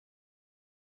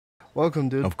Welcome,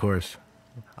 dude. Of course.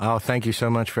 Oh, thank you so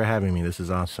much for having me. This is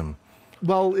awesome.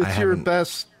 Well, it's your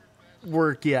best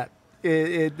work yet.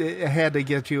 It had to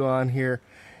get you on here.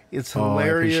 It's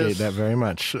hilarious. I appreciate that very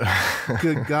much.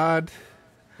 Good God.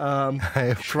 I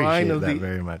appreciate that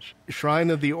very much. Shrine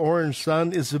of the Orange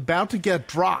Sunn is about to get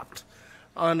dropped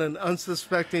on an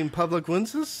unsuspecting public. When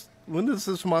does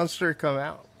this monster come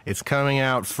out? It's coming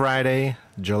out Friday,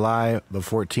 July the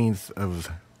 14th of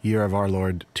year of our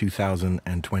Lord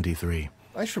 2023.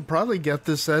 I should probably get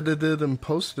this edited and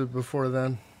posted before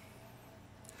then.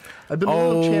 I've been a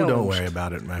little challenged. Don't worry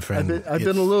about it, my friend. I've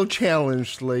been a little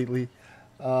challenged lately.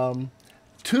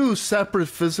 Two separate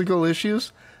physical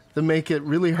issues that make it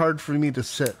really hard for me to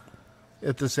sit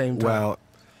at the same time. Well,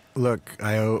 look,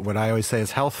 what I always say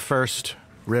is health first,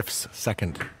 riffs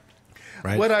second.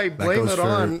 Right? What I blame it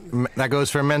on... That goes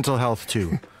for mental health,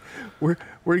 too. We're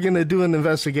going to do an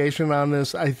investigation on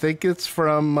this. I think it's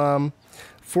from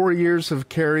 4 years of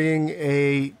carrying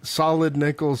a solid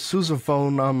nickel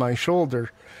sousaphone on my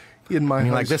shoulder in my high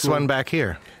like school. This one back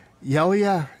here?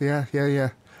 Yeah.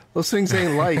 Those things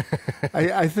ain't light.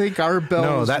 I think our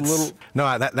bell is a little...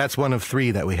 No, that's one of three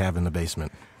that we have in the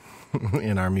basement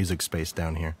in our music space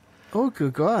down here. Oh,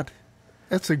 good God.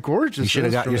 That's a gorgeous. You should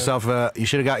have got yourself a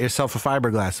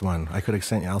fiberglass one.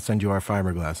 I'll send you our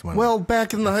fiberglass one. Well,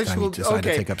 back in the high school, you decide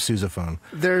to take up sousaphone.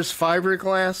 There's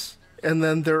fiberglass, and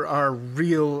then there are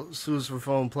real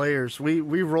sousaphone players. We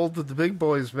rolled with the big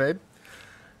boys, babe.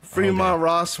 Fremont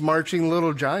Ross, Marching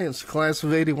Little Giants, class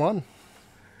of '81.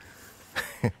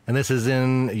 And this is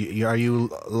in. Are you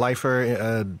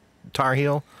lifer Tar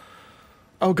Heel?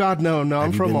 Oh God, no.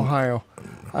 I'm from Ohio.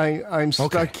 I'm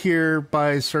stuck here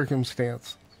by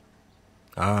circumstance.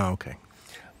 Ah, okay.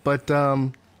 But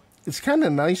it's kind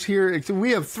of nice here.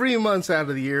 We have 3 months out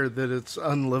of the year that it's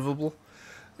unlivable,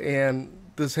 and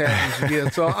this happens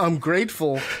again. So I'm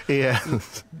grateful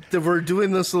that we're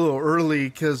doing this a little early,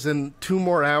 because in 2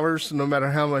 more hours, no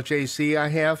matter how much AC I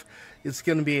have, it's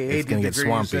going to be 80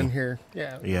 degrees in here.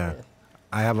 Yeah.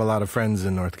 I have a lot of friends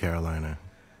in North Carolina,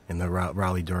 in the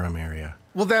Raleigh-Durham area.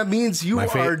 Well, that means you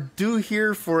are due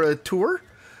here for a tour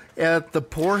at the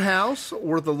Poorhouse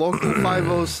or the local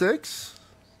 506.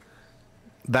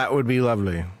 That would be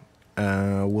lovely.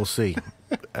 We'll see.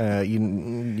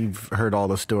 You've heard all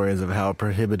the stories of how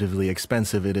prohibitively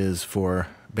expensive it is for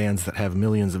bands that have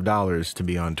millions of dollars to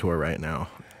be on tour right now.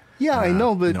 Yeah, I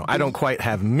know, but... I don't quite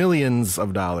have millions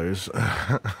of dollars.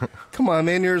 Come on,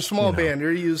 man, you're a small band.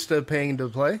 You're used to paying to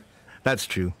play. That's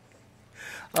true.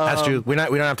 That's true. We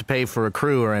don't have to pay for a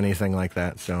crew or anything like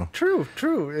that. So true.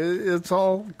 It's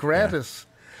all gratis.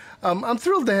 Yeah. I'm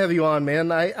thrilled to have you on,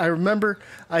 man. I remember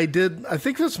I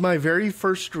think this was my very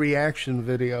first reaction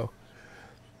video.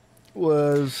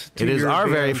 It is our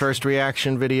very first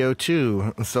reaction video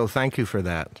too. So thank you for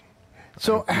that.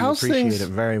 So I appreciate it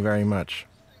very, very much.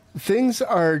 Things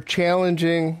are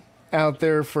challenging out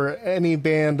there for any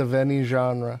band of any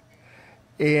genre.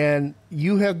 And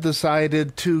you have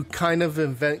decided to kind of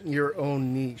invent your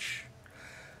own niche.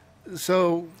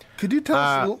 So, could you tell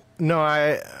us a little? No,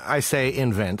 I say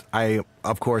invent. I,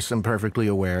 of course, am perfectly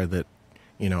aware that,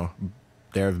 there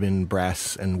have been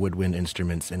brass and woodwind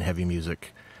instruments in heavy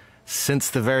music since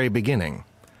the very beginning.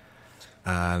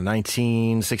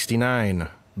 1969,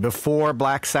 before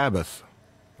Black Sabbath,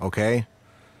 okay?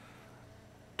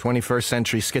 21st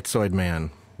century schizoid man.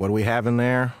 What do we have in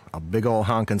there? A big old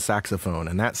honkin' saxophone.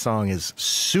 And that song is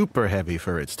super heavy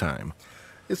for its time.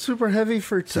 It's super heavy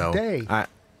for today. So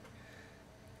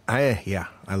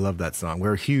I love that song.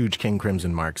 We're huge King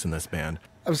Crimson marks in this band.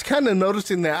 I was kind of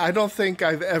noticing that. I don't think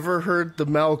I've ever heard the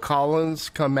Mel Collins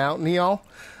come out in y'all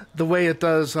the way it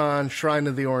does on Shrine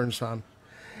of the Orange Sunn.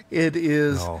 It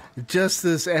is just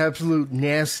this absolute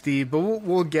nasty, but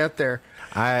we'll get there.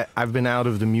 I've been out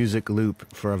of the music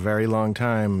loop for a very long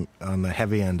time on the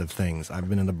heavy end of things. I've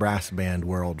been in the brass band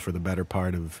world for the better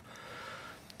part of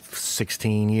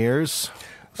 16 years.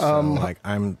 So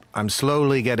I'm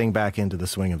slowly getting back into the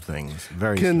swing of things.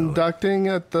 Very conducting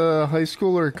slowly. At the high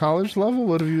school or college level?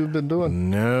 What have you been doing?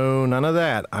 No, none of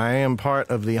that. I am part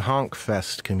of the Honk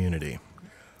Fest community.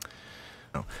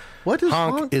 What is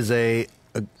Honk?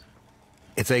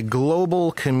 It's a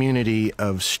global community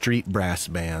of street brass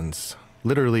bands,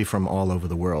 literally from all over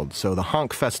the world. So the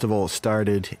Honk Festival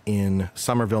started in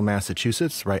Somerville,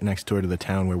 Massachusetts, right next door to the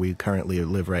town where we currently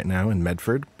live right now in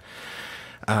Medford,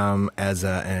 as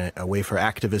a way for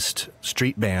activist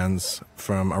street bands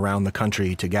from around the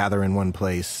country to gather in one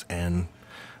place and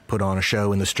put on a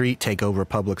show in the street, take over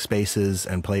public spaces,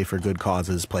 and play for good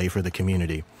causes, play for the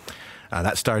community.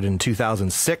 That started in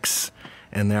 2006,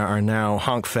 and there are now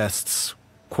Honk Fests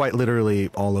quite literally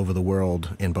all over the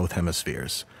world in both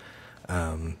hemispheres.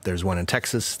 There's one in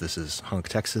Texas. This is Hunk,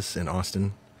 Texas, in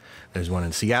Austin. There's one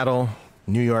in Seattle,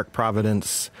 New York,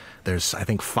 Providence. There's, I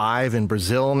think, 5 in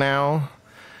Brazil now.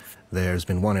 There's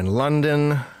been one in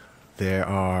London. There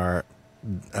are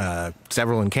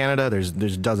several in Canada.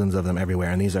 There's dozens of them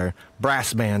everywhere. And these are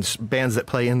brass bands that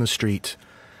play in the street,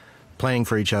 playing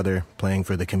for each other, playing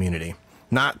for the community.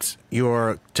 Not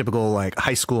your typical like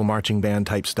high school marching band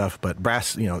type stuff, but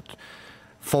brass,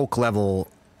 folk level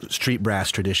street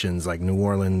brass traditions like New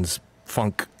Orleans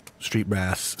funk street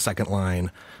brass, second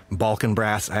line, Balkan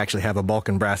brass. I actually have a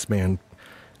Balkan brass band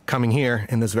coming here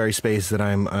in this very space that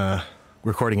I'm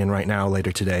recording in right now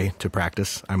later today to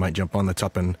practice. I might jump on the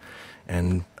top and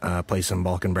play some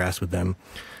Balkan brass with them.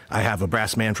 I have a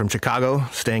brass band from Chicago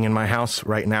staying in my house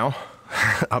right now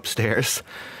upstairs.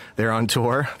 They're on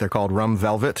tour. They're called Rum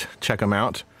Velvet. Check them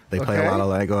out. They play a lot of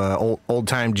like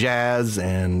old-time jazz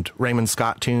and Raymond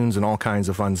Scott tunes and all kinds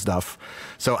of fun stuff.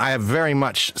 So I am very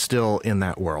much still in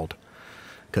that world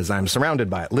because I'm surrounded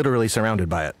by it, literally surrounded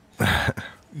by it.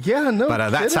 Yeah, no But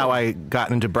that's how I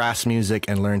got into brass music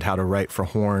and learned how to write for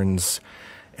horns.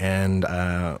 And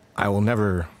I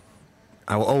will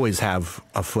always have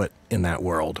a foot in that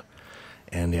world.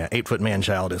 And yeah, 8 Foot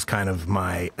Manchild is kind of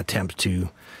my attempt to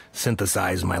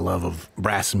synthesize my love of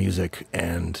brass music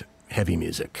and heavy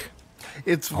music.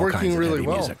 It's working really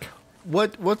well. Music.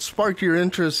 What sparked your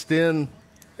interest in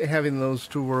having those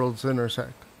two worlds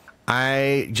intersect?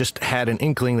 I just had an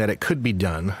inkling that it could be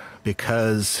done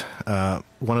because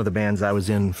one of the bands I was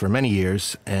in for many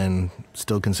years and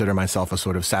still consider myself a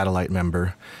sort of satellite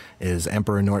member is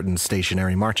Emperor Norton's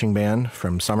Stationary Marching Band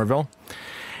from Somerville.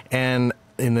 And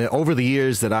over the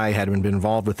years that I had been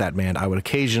involved with that band, I would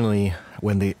occasionally,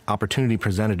 when the opportunity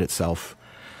presented itself,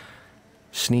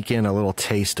 sneak in a little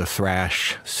taste of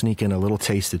thrash, sneak in a little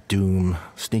taste of doom,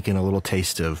 sneak in a little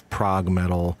taste of prog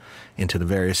metal into the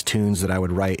various tunes that I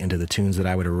would write, into the tunes that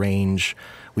I would arrange.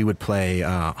 We would play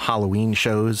Halloween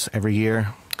shows every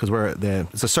year because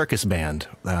it's a circus band.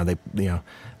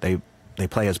 They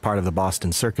play as part of the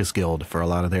Boston Circus Guild for a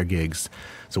lot of their gigs.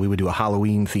 So we would do a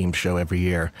Halloween themed show every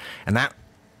year, and that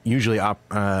usually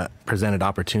presented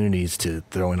opportunities to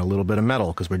throw in a little bit of metal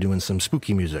because we're doing some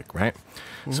spooky music, right?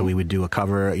 Mm-hmm. So we would do a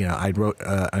cover. I wrote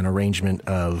an arrangement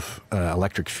of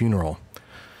Electric Funeral,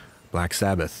 Black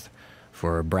Sabbath,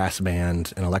 for a brass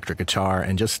band, an electric guitar,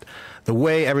 and just the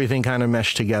way everything kind of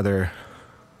meshed together.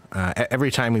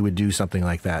 Every time we would do something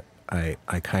like that, I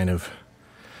kind of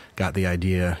got the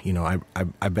idea.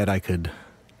 I bet I could.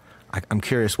 I'm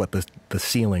curious what the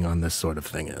ceiling on this sort of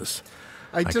thing is.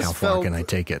 How far can I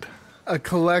take it? A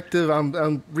collective.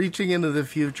 I'm reaching into the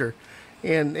future,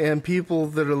 and people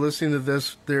that are listening to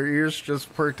this, their ears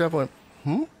just perked up. Went,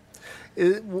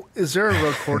 Is there a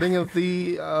recording of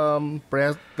the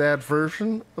that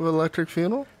version of Electric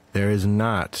Funeral? There is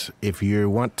not. If you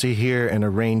want to hear an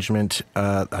arrangement,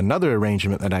 another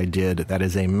arrangement that I did, that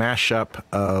is a mashup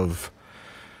of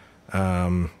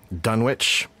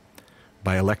Dunwich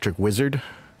by Electric Wizard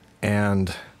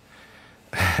and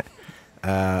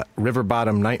River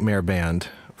Bottom Nightmare Band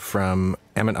from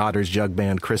Emmett Otter's Jug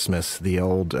Band Christmas, the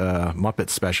old Muppet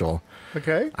special.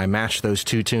 Okay. I mashed those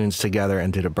two tunes together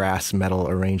and did a brass metal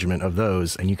arrangement of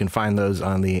those, and you can find those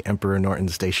on the Emperor Norton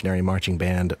Stationary Marching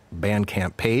Band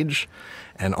Bandcamp page,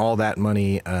 and all that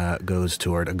money goes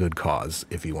toward a good cause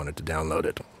if you wanted to download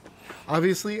it.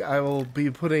 Obviously, I will be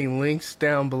putting links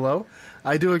down below.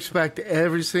 I do expect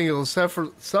every single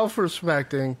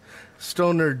self-respecting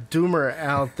stoner doomer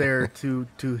out there to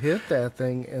hit that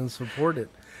thing and support it.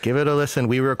 Give it a listen.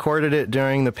 We recorded it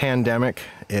during the pandemic.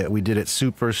 We did it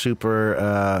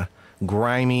super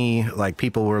grimy. Like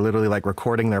people were literally like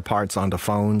recording their parts onto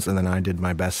phones, and then I did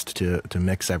my best to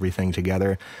mix everything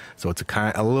together. So it's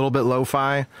a little bit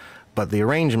lo-fi, but the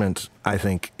arrangement I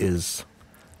think is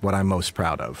what I'm most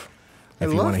proud of.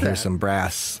 If you want to hear some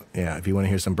brass, if you want to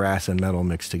hear some brass and metal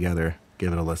mixed together,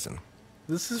 give it a listen.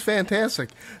 This is fantastic.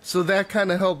 So that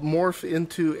kind of helped morph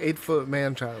into 8 Foot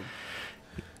Manchild.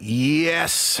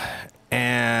 Yes,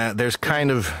 and there's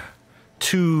kind of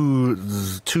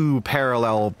two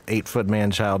parallel 8 Foot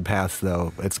Manchild paths,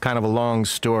 though. It's kind of a long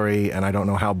story, and I don't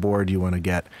know how bored you want to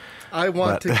get. I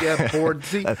want to get bored.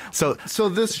 See, so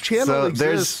this channel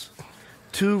exists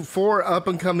for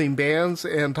up-and-coming bands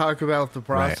and talk about the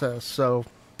process. Right. So,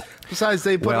 besides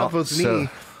they put up with me,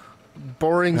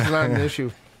 boring's not an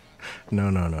issue.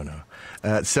 No.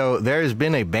 So there's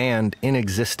been a band in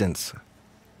existence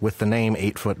with the name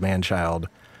 8 Foot Manchild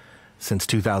since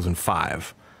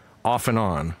 2005. off and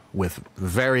on with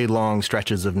very long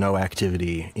stretches of no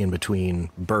activity in between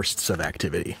bursts of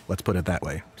activity. Let's put it that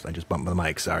way. So I just bumped the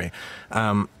mic, sorry.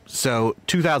 So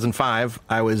 2005,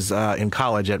 I was in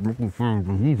college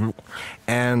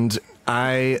and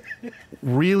I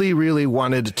really, really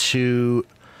wanted to...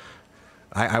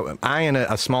 I and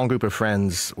a small group of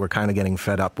friends were kind of getting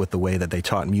fed up with the way that they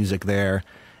taught music there,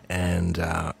 and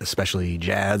especially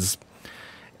jazz.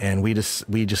 And we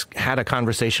just had a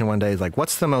conversation one day, like,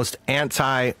 what's the most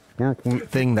anti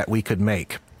thing that we could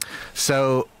make?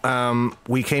 So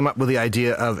we came up with the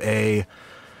idea of a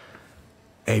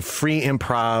free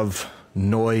improv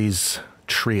noise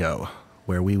trio,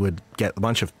 where we would get a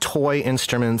bunch of toy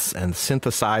instruments and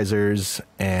synthesizers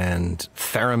and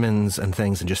theremins and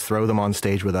things and just throw them on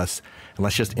stage with us. And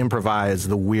let's just improvise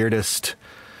the weirdest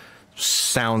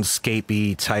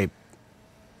soundscapey type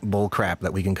bullcrap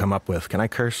that we can come up with. Can I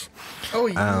curse? Oh,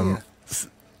 yeah.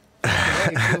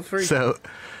 Feel free. So,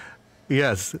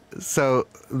 yes. So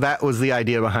that was the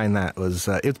idea behind that. Was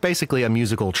it's basically a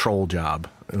musical troll job.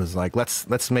 It was like,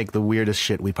 let's make the weirdest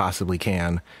shit we possibly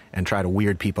can and try to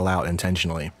weird people out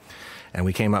intentionally. And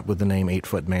we came up with the name 8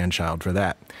 Foot Manchild for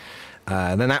that.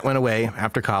 Then that went away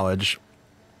after college.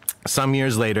 Some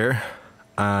years later,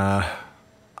 I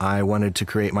wanted to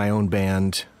create my own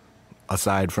band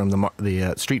aside from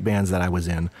the street bands that I was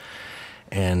in.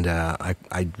 And I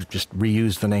just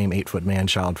reused the name 8 Foot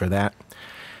Manchild for that.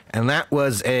 And that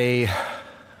was a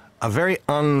very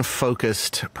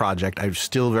unfocused project. I'm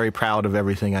still very proud of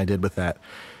everything I did with that.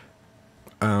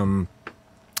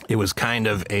 It was kind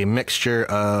of a mixture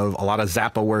of a lot of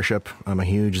Zappa worship. I'm a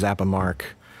huge Zappa mark.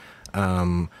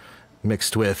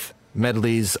 Mixed with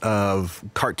medleys of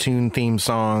cartoon theme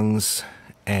songs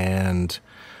and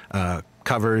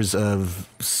covers of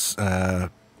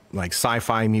like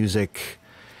sci-fi music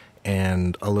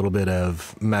and a little bit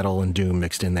of metal and doom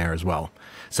mixed in there as well.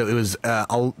 So it was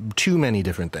too many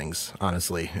different things,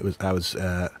 honestly. I was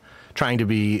trying to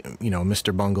be,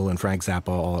 Mr. Bungle and Frank Zappa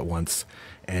all at once,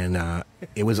 and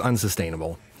it was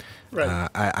unsustainable.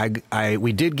 Right.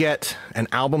 We did get an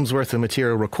album's worth of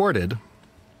material recorded,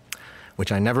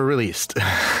 which I never released.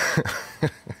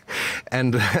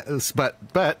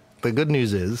 But the good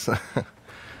news is,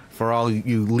 for all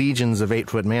you legions of 8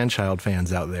 Foot Manchild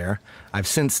fans out there, I've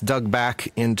since dug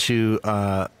back into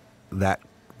that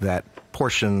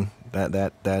portion,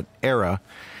 that era,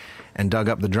 and dug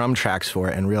up the drum tracks for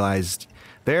it and realized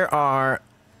there are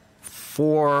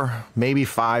 4, maybe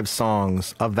 5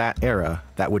 songs of that era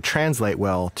that would translate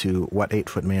well to what 8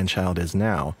 Foot Manchild is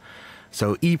now.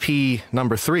 So EP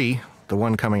number 3, the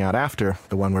one coming out after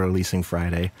the one we're releasing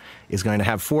Friday, is going to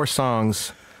have 4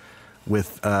 songs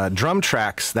with drum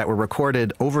tracks that were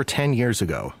recorded over 10 years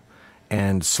ago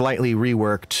and slightly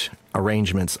reworked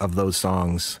arrangements of those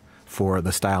songs for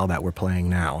the style that we're playing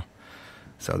now.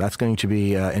 So that's going to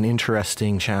be an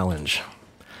interesting challenge.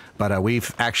 But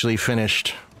we've actually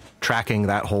finished tracking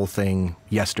that whole thing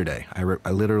yesterday.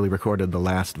 I literally recorded the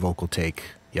last vocal take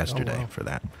yesterday for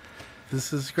that.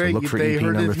 This is great. So look for EP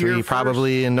number 3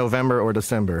 probably in November or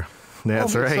December.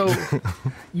 That's right. So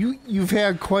you've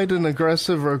had quite an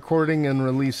aggressive recording and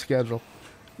release schedule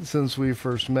since we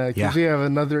first met. Because you have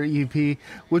another EP,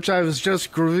 which I was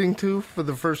just grooving to for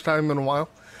the first time in a while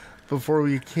before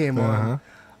we came on.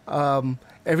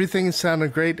 Everything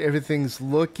sounded great. Everything's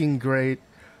looking great.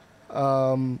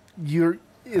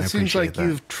 It seems like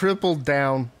you've tripled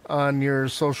down on your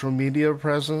social media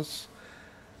presence.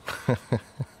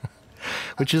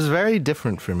 Which is very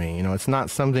different for me. It's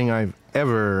not something I've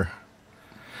for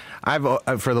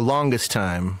the longest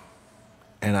time,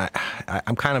 and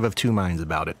I'm kind of two minds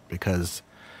about it, because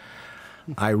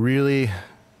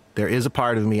there is a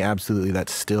part of me absolutely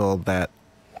that's still that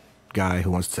guy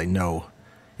who wants to say, no,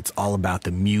 it's all about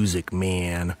the music,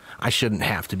 man. I shouldn't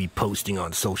have to be posting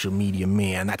on social media,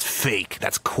 man. That's fake.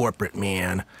 That's corporate,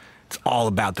 man. It's all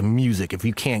about the music. If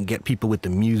you can't get people with the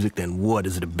music, then what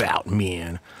is it about,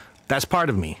 man? That's part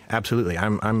of me, absolutely.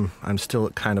 I'm still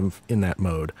kind of in that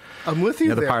mode. I'm with you.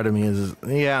 The other part of me is,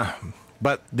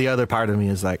 but the other part of me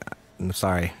is like, I'm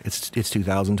sorry, it's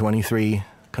 2023.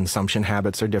 Consumption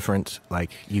habits are different.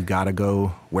 Like, you gotta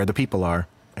go where the people are,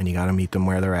 and you gotta meet them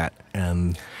where they're at,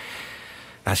 and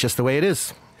that's just the way it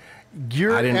is.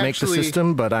 I didn't make the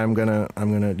system, but I'm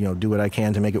gonna do what I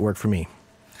can to make it work for me.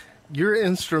 You're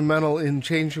instrumental in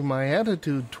changing my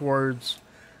attitude towards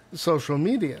social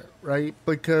media, right?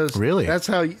 Because really, that's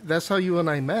how you and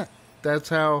I met. That's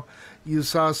how you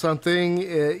saw something,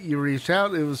 you reached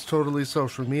out. It was totally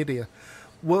social media.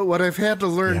 What I've had to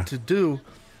learn to do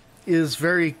is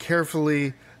very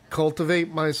carefully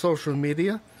cultivate my social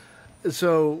media.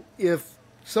 So if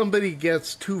somebody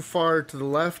gets too far to the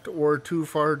left or too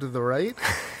far to the right,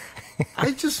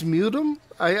 I just mute them.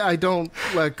 I don't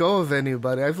let go of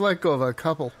anybody. I've let go of a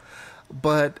couple.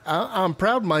 But I'm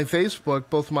proud of my Facebook,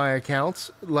 both my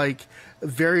accounts, like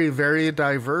very, very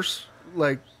diverse,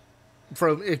 like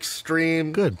from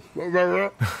extreme good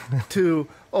to,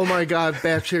 oh my God,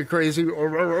 batshit crazy.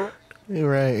 You're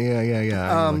right,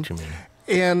 yeah. I know what you mean.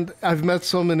 And I've met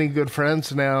so many good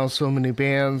friends now, so many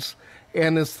bands,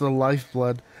 and it's the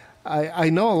lifeblood. I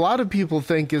know a lot of people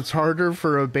think it's harder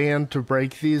for a band to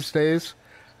break these days.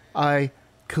 I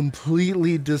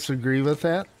completely disagree with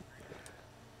that.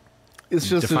 It's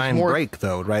just define break,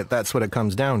 though, right? That's what it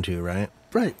comes down to, right?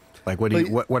 Right. Like, what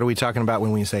are we talking about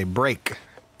when we say break?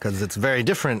 Because it's very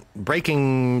different.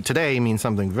 Breaking today means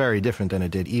something very different than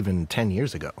it did even 10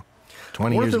 years ago.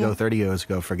 20 years ago, 30 years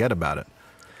ago, forget about it.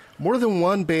 More than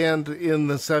one band in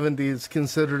the 70s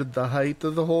considered the height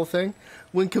of the whole thing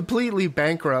went completely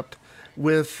bankrupt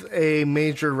with a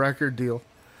major record deal.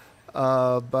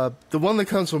 But the one that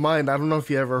comes to mind, I don't know if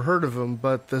you ever heard of them,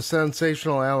 but the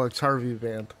sensational Alex Harvey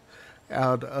Band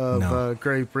out of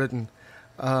Great Britain.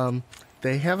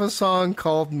 They have a song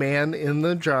called Man in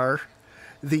the Jar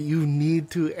that you need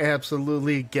to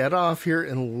absolutely get off here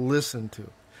and listen to.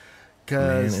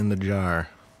 Man in the Jar.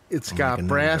 It's got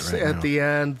brass at the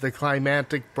end, the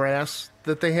climactic brass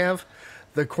that they have.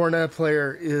 The cornet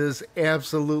player is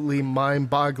absolutely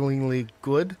mind-bogglingly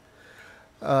good,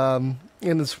 and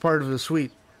it's part of the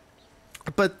suite.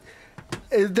 But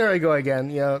there I go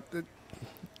again,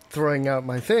 throwing out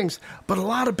my things. But a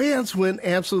lot of bands went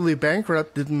absolutely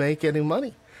bankrupt, didn't make any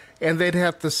money. And they'd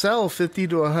have to sell 50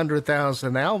 to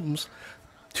 100,000 albums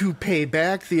to pay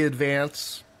back the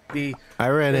advance. I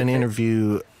read an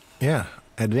interview, the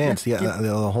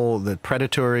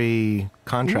predatory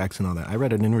contracts and all that. I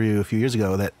read an interview a few years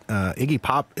ago that Iggy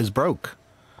Pop is broke.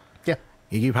 Yeah.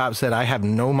 Iggy Pop said, I have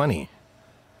no money.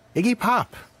 Iggy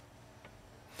Pop.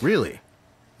 Really?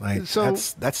 Like, so,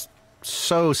 that's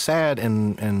so sad,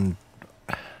 and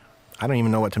I don't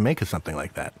even know what to make of something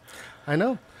like that. I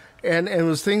know. And it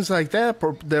was things like that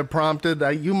that prompted,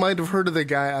 you might have heard of the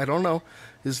guy, I don't know,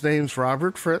 his name's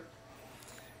Robert Fripp,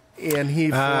 and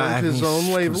he formed his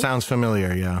own label. Sounds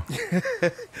familiar, yeah.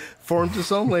 Formed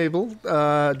his own label,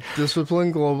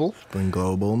 Discipline Global. Discipline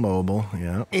Global, Mobile,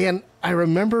 yeah. And I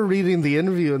remember reading the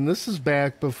interview, and this is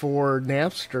back before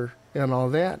Napster and all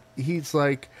that. He's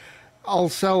like, I'll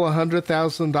sell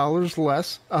 $100,000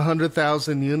 less,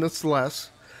 100,000 units less,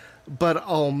 but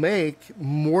I'll make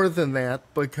more than that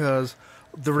because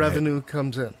the revenue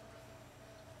comes in.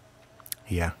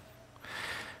 Yeah.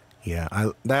 Yeah,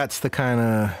 those are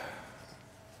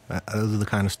the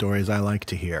kind of stories I like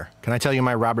to hear. Can I tell you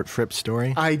my Robert Fripp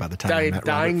story? I'm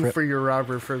dying for your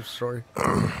Robert Fripp story.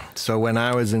 So when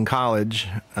I was in college,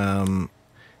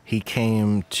 he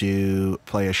came to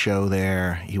play a show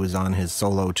there. He was on his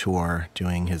solo tour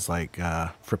doing his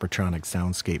Frippertronic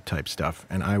soundscape type stuff.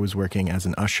 And I was working as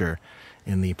an usher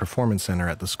in the performance center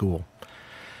at the school.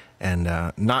 And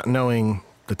not knowing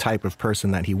the type of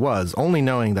person that he was, only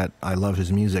knowing that I love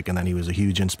his music and that he was a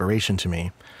huge inspiration to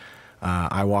me,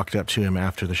 I walked up to him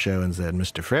after the show and said,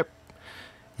 Mr. Fripp,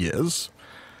 yes,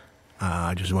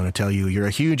 I just want to tell you, you're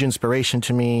a huge inspiration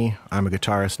to me. I'm a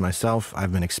guitarist myself.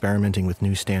 I've been experimenting with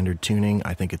new standard tuning.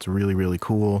 I think it's really, really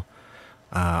cool.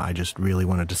 I just really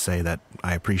wanted to say that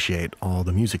I appreciate all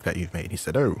the music that you've made. He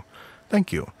said, oh,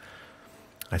 thank you.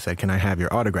 I said, can I have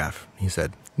your autograph? He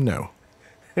said, no.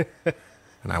 And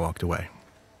I walked away.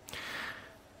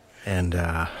 And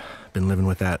been living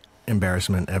with that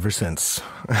embarrassment ever since.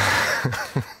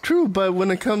 True, but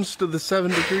when it comes to the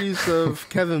 7 degrees of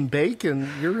Kevin Bacon,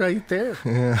 you're right there.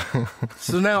 Yeah.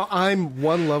 So now I'm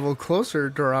one level closer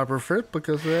to Robert Fripp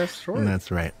because of that story. That's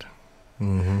right.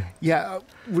 Mm-hmm. Yeah.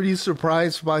 Were you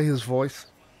surprised by his voice?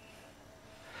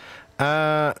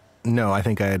 No, I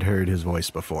think I had heard his voice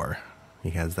before.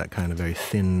 He has that kind of very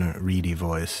thin, reedy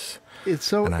voice. It's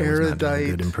so and I erudite. was not doing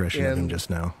a good impression of him just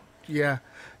now. Yeah.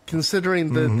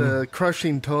 Considering the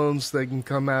crushing tones that can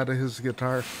come out of his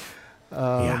guitar.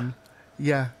 Yeah,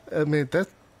 I mean,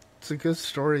 that's a good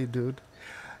story, dude.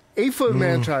 8 Foot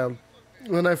Manchild,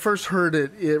 when I first heard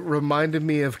it, it reminded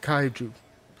me of Kaiju.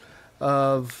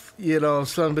 Of,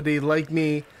 somebody like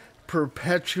me,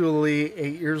 perpetually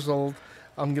 8 years old.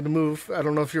 I'm going to move. I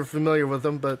don't know if you're familiar with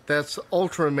them, but that's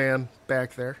Ultraman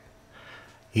back there.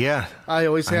 Yeah. I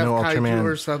always have Kaiju Ultraman.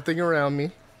 or something around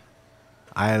me.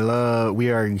 We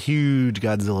are huge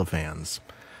Godzilla fans.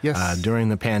 Yes. During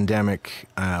the pandemic,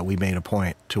 we made a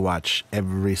point to watch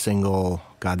every single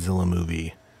Godzilla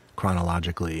movie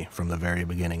chronologically from the very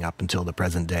beginning up until the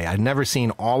present day. I'd never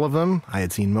seen all of them. I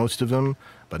had seen most of them,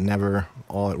 but never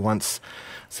all at once.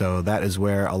 So that is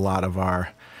where a lot of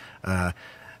our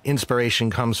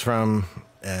inspiration comes from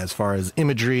as far as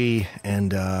imagery,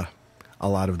 and a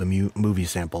lot of the movie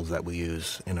samples that we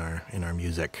use in our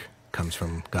music comes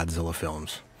from Godzilla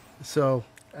films. So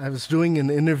I was doing an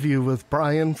interview with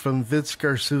Brian from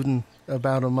Vidskar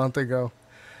about a month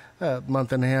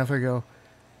and a half ago.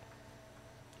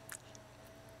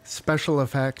 Special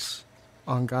effects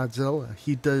on Godzilla.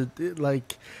 He did,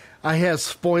 like, I have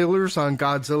spoilers on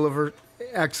Godzilla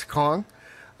X Kong.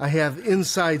 I have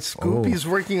inside scoop. He's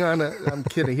working on I'm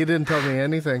kidding. He didn't tell me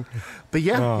anything. But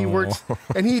yeah, he works,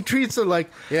 and he treats it like,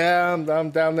 yeah,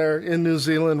 I'm down there in New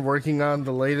Zealand working on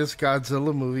the latest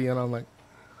Godzilla movie, and I'm like,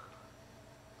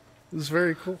 it's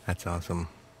very cool. That's awesome.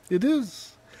 It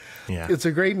is. Yeah. It's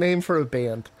a great name for a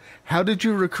band. How did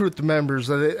you recruit the members?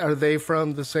 Are they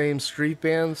from the same street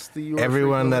bands that you were?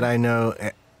 Everyone that I know,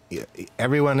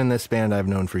 everyone in this band I've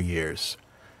known for years.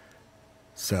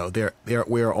 So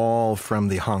we're all from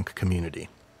the honk community.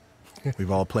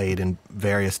 We've all played in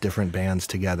various different bands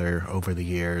together over the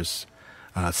years.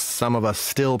 Some of us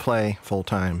still play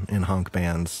full-time in honk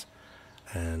bands,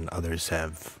 and others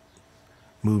have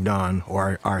moved on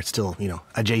or are still,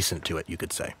 adjacent to it, you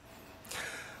could say.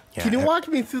 Yeah. Can you walk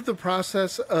me through the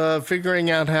process of figuring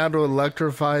out how to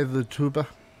electrify the tuba?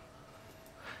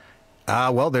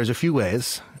 Well, there's a few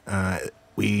ways.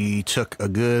 We took a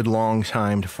good long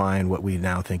time to find what we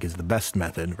now think is the best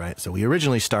method, right? So we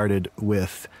originally started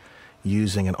with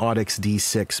using an Audix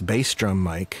D6 bass drum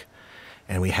mic,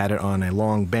 and we had it on a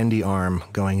long bendy arm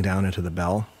going down into the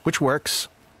bell, which works.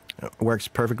 It works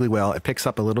perfectly well. It picks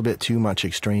up a little bit too much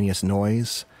extraneous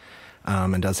noise,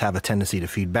 and does have a tendency to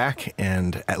feed back.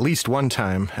 And at least one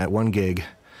time at one gig,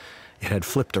 it had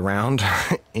flipped around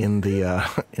in the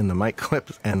mic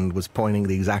clip and was pointing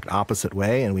the exact opposite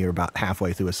way, and we were about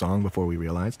halfway through a song before we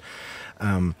realized.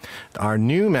 Our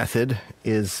new method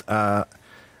is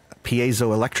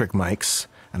piezoelectric mics,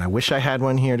 and I wish I had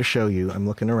one here to show you. I'm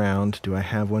looking around. Do I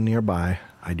have one nearby?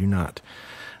 I do not.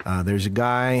 There's a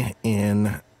guy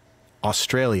in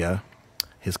Australia.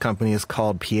 His company is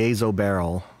called Piezo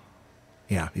Barrel.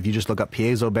 Yeah, if you just look up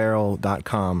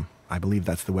piezobarrel.com, I believe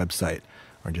that's the website,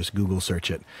 or just Google search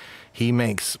it. He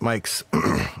makes mics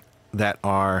that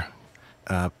are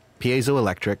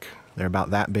piezoelectric. They're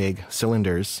about that big,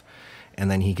 cylinders, and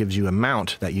then he gives you a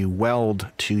mount that you weld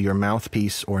to your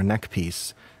mouthpiece or neck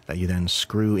piece that you then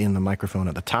screw in the microphone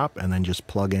at the top, and then just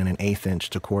plug in an 1/8 inch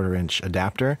to 1/4 inch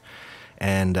adapter.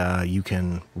 And you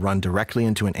can run directly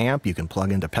into an amp. You can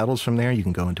plug into pedals from there. You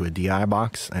can go into a DI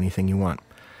box, anything you want.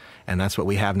 And that's what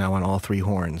we have now on all three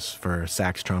horns for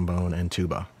sax, trombone, and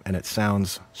tuba. And it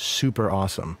sounds super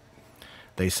awesome.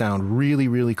 They sound really,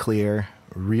 really clear,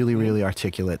 really, really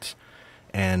articulate,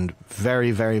 and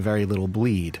very, very, very little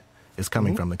bleed is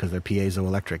coming from it because they're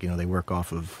piezoelectric. They work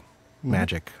off of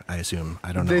magic, I assume.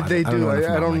 I don't know. They do. I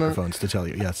don't know microphones to tell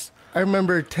you. Yes. I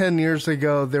remember 10 years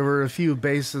ago, there were a few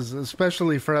basses,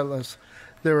 especially fretless,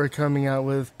 they were coming out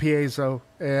with piezo,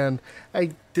 and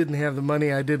I didn't have the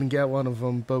money. I didn't get one of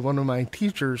them, but one of my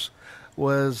teachers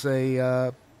was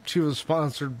she was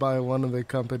sponsored by one of the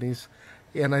companies,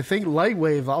 and I think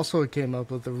Lightwave also came up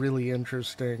with a really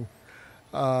interesting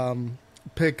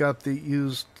pickup that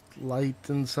used light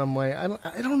in some way. I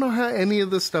don't know how any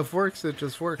of this stuff works. It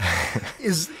just works.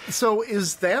 Is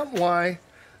that why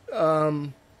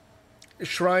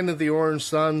Shrine of the Orange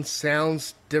Sunn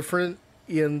sounds different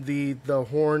in the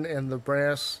horn and the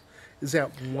brass? Is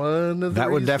that one of the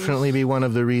That would definitely be one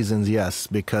of the reasons, yes,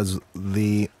 because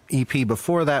the EP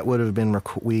before that would have been,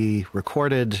 we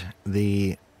recorded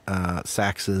the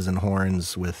saxes and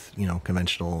horns with,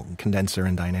 conventional condenser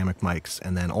and dynamic mics,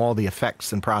 and then all the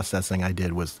effects and processing I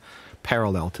did was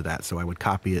parallel to that, so I would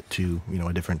copy it to,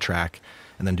 a different track,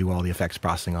 and then do all the effects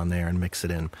processing on there and mix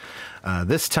it in.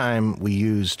 This time, we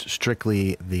used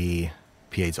strictly the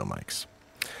piezo mics.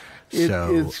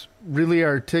 It's really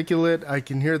articulate. I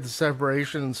can hear the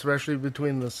separation, especially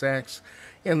between the sax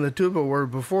and the tuba, where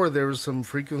before there was some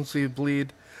frequency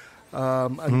bleed.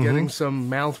 I'm getting some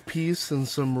mouthpiece and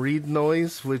some reed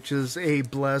noise, which is a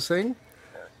blessing.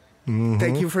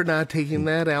 Thank you for not taking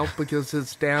that out, because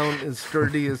it's down, it's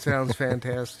sturdy, it sounds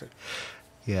fantastic.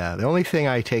 Yeah, the only thing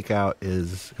I take out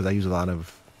is, because I use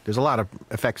there's a lot of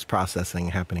effects processing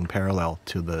happening parallel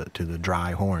to the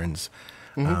dry horns.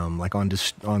 Like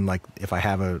like if I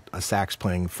have a sax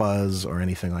playing fuzz or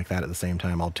anything like that at the same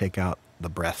time, I'll take out the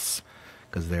breaths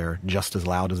because they're just as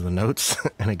loud as the notes,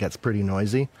 and it gets pretty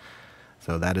noisy.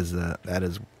 So that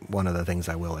is one of the things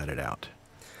I will edit out.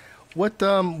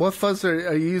 What fuzz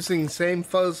are you using? Same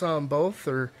fuzz on both,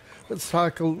 or let's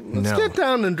get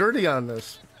down and dirty on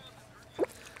this.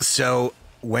 So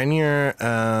when you're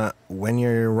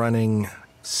running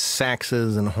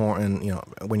saxes and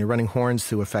when you're running horns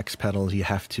through effects pedals, you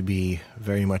have to be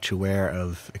very much aware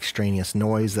of extraneous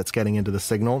noise that's getting into the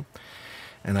signal.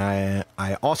 And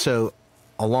I also,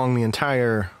 along the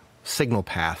entire signal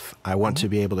path, I want to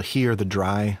be able to hear the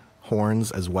dry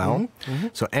horns as well.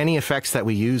 So any effects that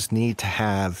we use need to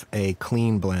have a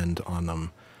clean blend on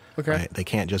them. Okay. Right? They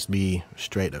can't just be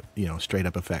straight up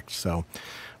effects. So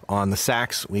on the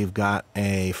sax, we've got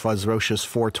a Fuzzrocious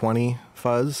 420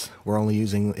 fuzz. We're only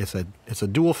using it's a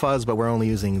dual fuzz, but we're only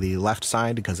using the left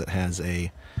side because it has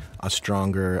a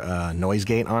stronger noise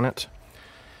gate on it.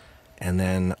 And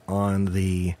then on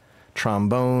the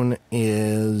trombone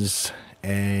is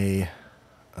a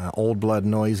Old Blood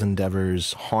Noise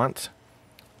Endeavors Haunt,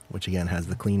 which again has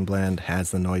the clean blend,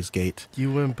 has the noise gate.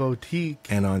 You went boutique.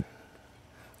 And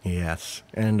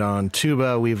on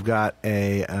tuba we've got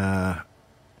a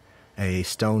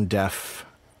Stone Deaf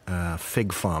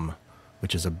Fig Fum,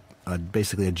 which is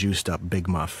basically a juiced up Big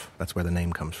Muff. That's where the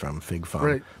name comes from, Fig Fum.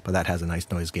 Right. But that has a nice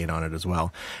noise gate on it as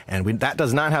well. And that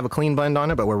does not have a clean blend on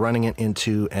it, but we're running it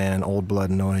into an Old Blood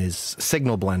Noise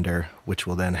signal blender, which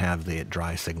will then have the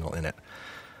dry signal in it.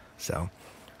 So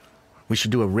we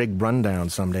should do a rig rundown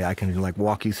someday. I can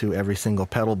walk you through every single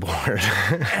pedal board.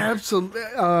 Absolutely.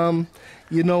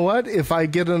 You know what? If I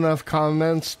get enough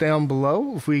comments down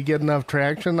below, if we get enough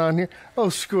traction on here,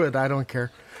 screw it. I don't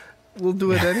care. We'll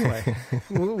do it anyway.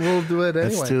 we'll do it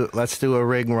anyway. Let's do a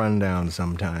rig rundown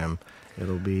sometime.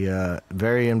 It'll be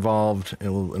very involved. It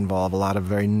will involve a lot of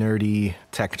very nerdy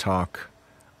tech talk,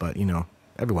 but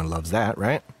everyone loves that,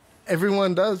 right?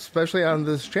 Everyone does, especially on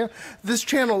this channel. This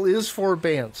channel is for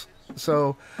bands,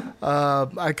 so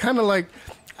I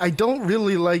don't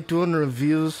really like doing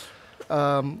reviews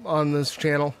on this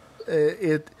channel.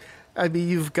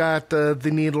 You've got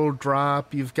the needle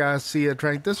drop, you've got see it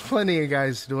track. There's plenty of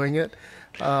guys doing it.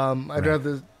 I'd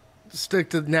rather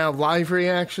stick to now live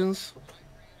reactions.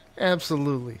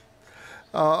 Absolutely,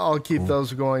 I'll keep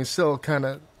those going, still kind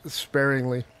of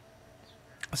sparingly.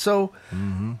 So,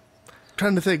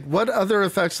 trying to think, what other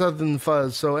effects other than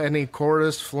fuzz? So, any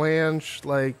chorus, flange,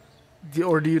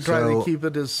 or do you try to keep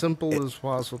it as simple as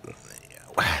possible?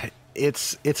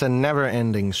 It's a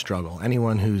never-ending struggle.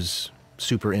 Anyone who's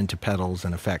super into pedals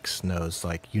and effects knows,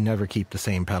 you never keep the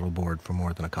same pedal board for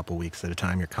more than a couple weeks at a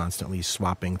time. You're constantly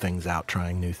swapping things out,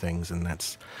 trying new things, and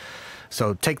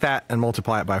so take that and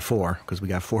multiply it by 4, because we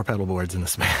got 4 pedal boards in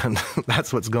this band.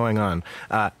 That's what's going on.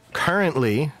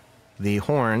 Currently, the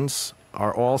horns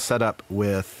are all set up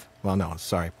with,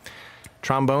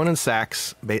 trombone and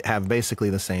sax have basically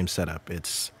the same setup.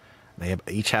 They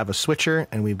each have a switcher,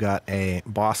 and we've got a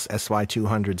Boss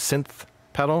SY200 synth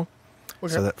pedal.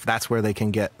 Okay. So that's where they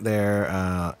can get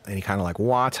their any kind of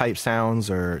wah type sounds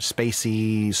or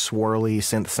spacey, swirly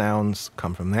synth sounds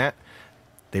come from that.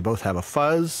 They both have a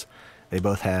fuzz. They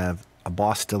both have a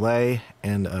Boss delay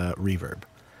and a reverb.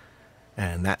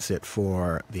 And that's it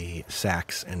for the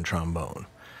sax and trombone.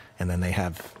 And then they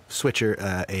have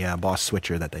a Boss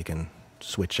switcher that they can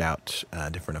switch out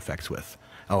different effects with.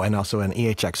 Oh, and also an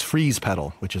EHX freeze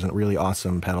pedal, which is a really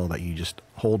awesome pedal that you just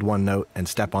hold one note and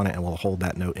step on it, and will hold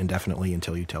that note indefinitely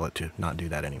until you tell it to not do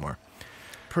that anymore.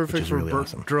 Perfect for really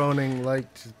awesome. Droning,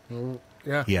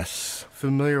 yeah. Yes.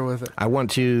 Familiar with it. I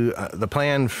want to, the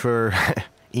plan for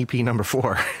EP number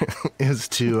 4 is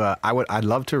to, I'd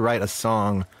love to write a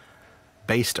song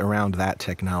based around that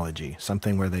technology,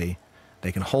 something where they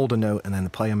can hold a note and then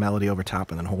play a melody over top,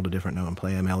 and then hold a different note and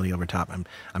play a melody over top.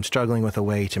 I'm struggling with a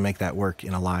way to make that work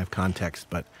in a live context,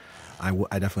 but I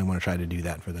definitely want to try to do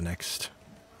that for the next.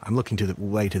 I'm looking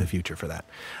way to the future for that.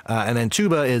 And then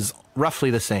tuba is roughly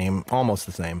the same, almost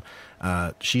the same.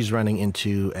 She's running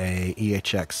into a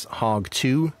EHX Hog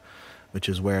 2, which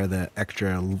is where the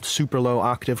extra super low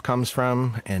octave comes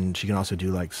from, and she can also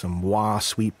do some wah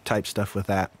sweep type stuff with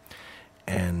that.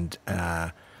 And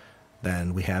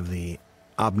then we have the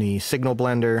Omni signal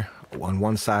blender. On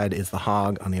one side is the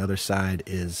Hog, on the other side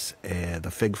is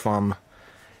the Fig Fum,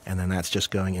 and then that's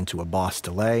just going into a Boss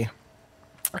delay,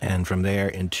 and from there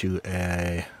into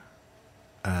a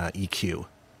EQ,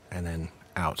 and then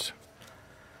out.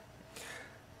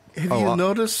 Have you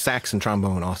noticed sax and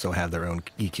trombone also have their own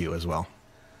EQ as well?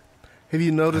 Have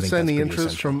you noticed any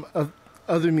interest from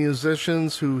other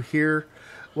musicians who hear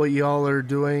what y'all are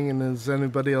doing, and is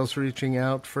anybody else reaching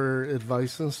out for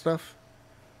advice and stuff?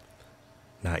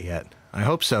 Not yet. I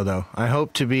hope so, though. I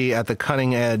hope to be at the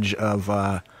cutting edge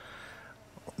of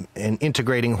and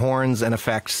integrating horns and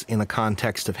effects in the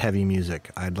context of heavy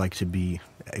music. I'd like to be.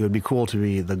 It would be cool to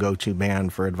be the go-to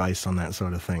band for advice on that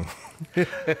sort of thing.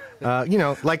 You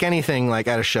know, like anything, like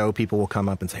at a show, people will come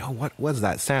up and say, "Oh, what was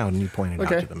that sound?" And you point it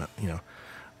out to them. You know,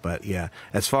 but yeah,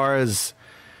 as far as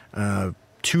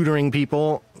tutoring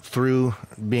people through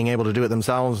being able to do it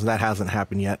themselves, that hasn't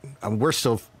happened yet. We're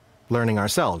still learning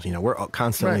ourselves. You know, we're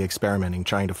constantly experimenting,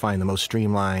 trying to find the most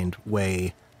streamlined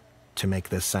way to make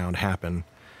this sound happen.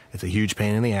 It's a huge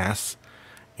pain in the ass.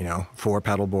 You know, 4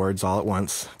 pedal boards all at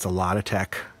once. It's a lot of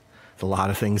tech. It's a lot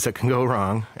of things that can go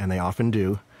wrong, and they often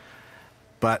do.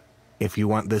 But if you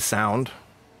want this sound,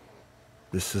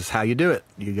 this is how you do it.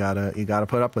 You gotta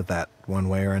put up with that one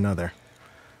way or another.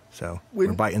 So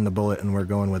we're biting the bullet and we're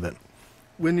going with it.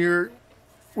 When you're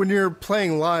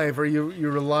playing live, are you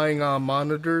relying on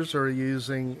monitors or are you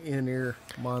using in-ear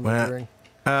monitoring?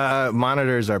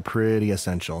 Monitors are pretty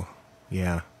essential.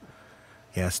 Yeah,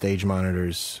 stage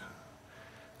monitors.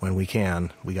 When we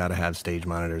can, we got to have stage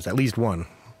monitors. At least one,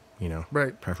 you know.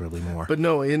 Right. Preferably more. But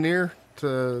no in-ear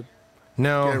to...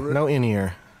 No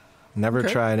in-ear. Never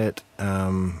tried it. I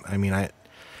mean,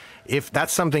 if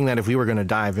that's something that if we were going to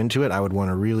dive into it, I would want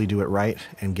to really do it right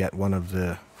and get one of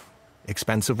the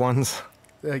expensive ones.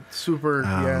 Like super,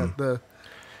 the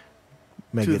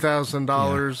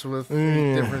 $2,000 with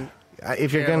different...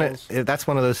 If you're that's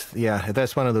one of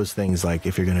those things. Like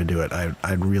if you're gonna do it,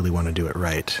 I'd really want to do it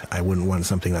right. I wouldn't want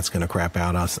something that's gonna crap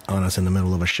out on us in the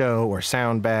middle of a show, or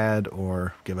sound bad,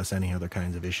 or give us any other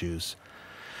kinds of issues.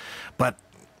 But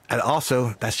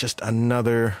also, that's just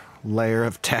another layer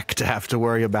of tech to have to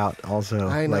worry about. Also,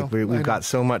 I know, like we've got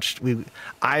so much.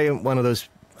 I'm one of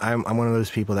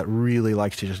those people that really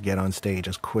likes to just get on stage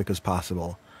as quick as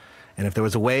possible. And if there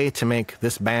was a way to make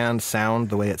this band sound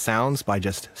the way it sounds by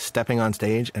just stepping on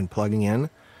stage and plugging in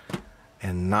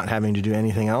and not having to do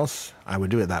anything else, I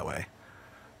would do it that way.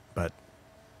 But,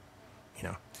 you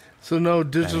know. So no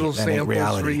digital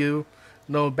samples for you?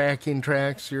 No backing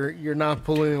tracks? You're not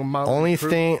pulling them out? Only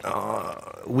thing,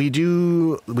 we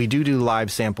do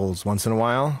live samples once in a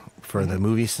while for the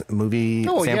movie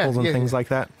samples and things like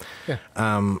that. Yeah.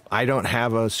 I don't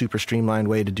have a super streamlined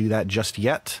way to do that just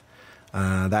yet.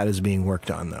 That is being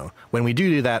worked on, though. When we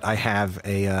do that, I have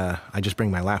I just bring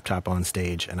my laptop on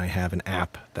stage, and I have an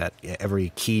app that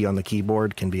every key on the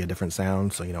keyboard can be a different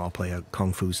sound. So, you know, I'll play a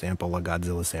Kung Fu sample, a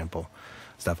Godzilla sample,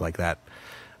 stuff like that.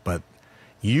 But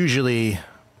usually,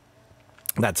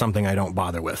 that's something I don't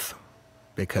bother with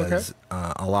because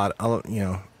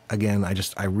again,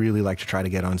 I really like to try to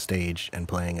get on stage and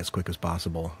playing as quick as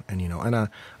possible. And, you know, and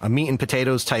a meat and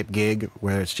potatoes type gig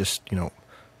where it's just, you know,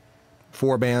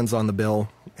 4 bands on the bill,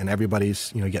 and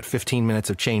everybody's, you know, you get 15 minutes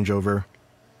of changeover.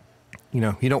 You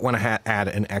know, you don't want to add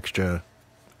an extra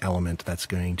element that's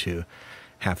going to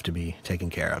have to be taken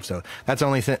care of. So that's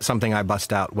only something I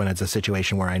bust out when it's a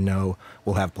situation where I know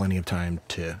we'll have plenty of time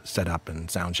to set up and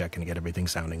sound check and get everything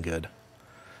sounding good.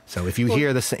 So if you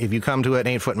hear this, if you come to an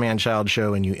 8 Foot Manchild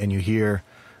show and you hear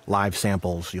live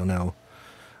samples, you'll know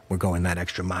we're going that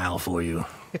extra mile for you.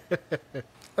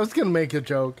 I was going to make a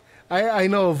joke. I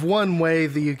know of one way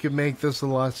that you could make this a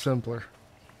lot simpler.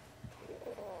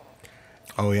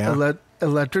 Oh, yeah?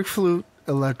 Electric flute,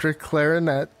 electric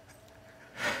clarinet.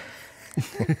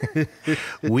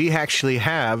 We actually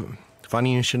have,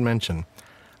 funny you should mention,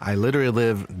 I literally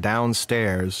live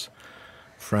downstairs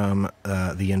from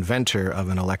the inventor of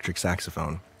an electric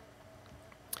saxophone.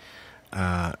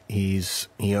 He has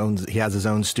his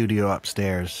own studio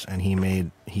upstairs, and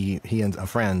he and a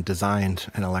friend designed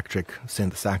an electric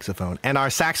synth saxophone, and our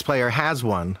sax player has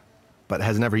one, but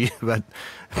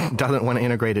doesn't want to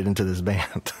integrate it into this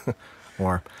band,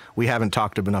 or we haven't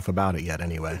talked enough about it yet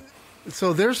anyway.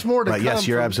 So there's more to come. But yes,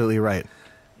 you're absolutely right.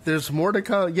 There's more to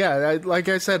come. Yeah, like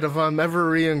I said, if I'm ever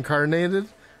reincarnated,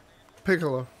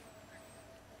 piccolo,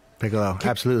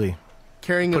 absolutely.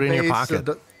 Carrying Put a it bass, in your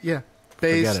pocket.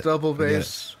 Bass, double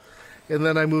bass. And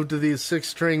then I moved to these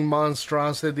 6-string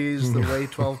monstrosities that weigh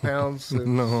 12 pounds.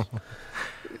 No.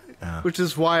 Which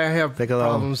is why I have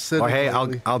problems sitting. Or hey,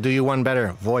 I'll do you one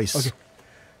better. Voice.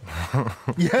 Okay.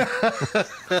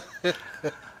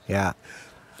 Yeah.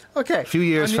 Okay. A few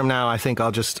years from now, I think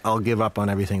I'll give up on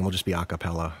everything. We'll just be a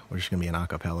cappella. We're just going to be an a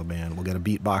cappella band. We'll get a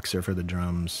beatboxer for the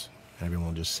drums. Everyone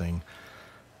will just sing.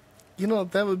 You know,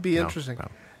 that would be interesting. No.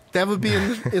 That would be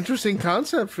an interesting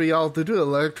concept for y'all to do.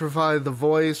 Electrify the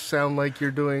voice, sound like you're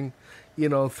doing, you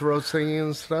know, throat singing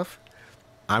and stuff.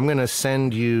 I'm going to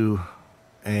send you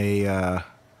an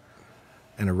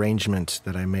arrangement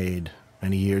that I made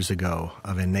many years ago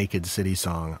of a Naked City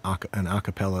song, an a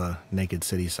cappella Naked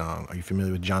City song. Are you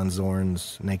familiar with John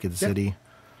Zorn's Naked City?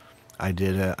 I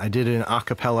did an a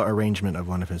cappella arrangement of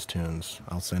one of his tunes.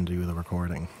 I'll send you the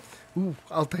recording. Ooh,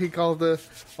 I'll take all the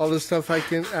stuff I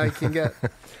can get.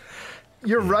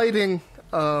 Your writing,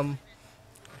 it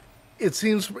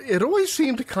always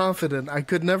seemed confident. I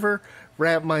could never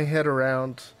wrap my head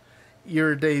around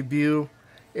your debut,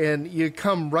 and you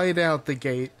come right out the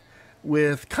gate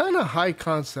with kind of high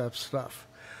concept stuff.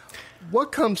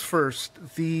 What comes first?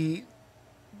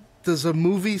 Does a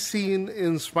movie scene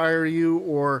inspire you,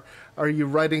 or are you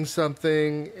writing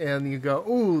something and you go,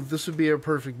 "Ooh, this would be a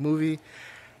perfect movie"?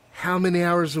 How many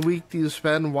hours a week do you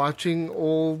spend watching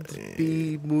old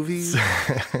B movies?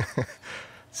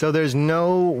 So there's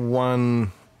no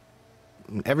one.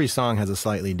 Every song has a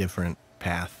slightly different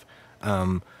path.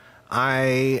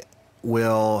 I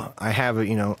have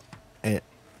a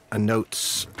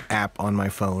notes app on my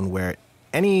phone where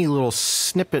any little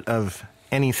snippet of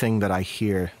anything that I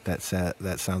hear that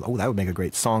sounds, oh, that would make a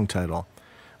great song title,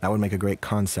 that would make a great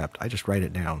concept, I just write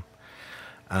it down.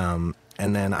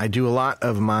 And then I do a lot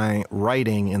of my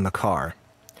writing in the car.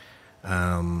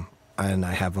 And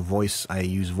I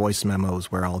use voice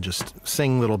memos where I'll just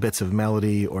sing little bits of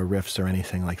melody or riffs or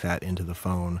anything like that into the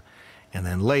phone. And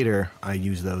then later I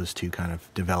use those to kind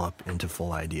of develop into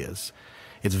full ideas.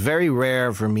 It's very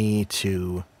rare for me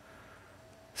to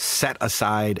set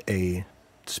aside a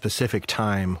specific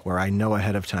time where I know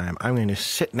ahead of time I'm going to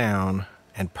sit down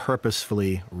and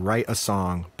purposefully write a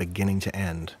song beginning to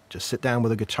end. Just sit down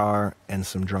with a guitar and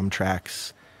some drum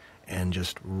tracks and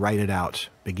just write it out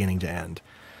beginning to end.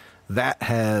 That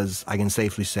has, I can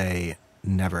safely say,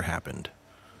 never happened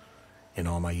in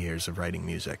all my years of writing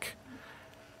music.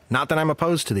 Not that I'm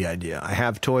opposed to the idea. I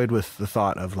have toyed with the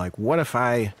thought of, like, what if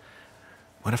I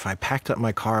packed up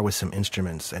my car with some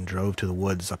instruments and drove to the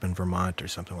woods up in Vermont or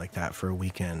something like that for a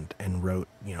weekend and wrote,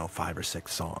 5 or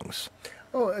 6 songs.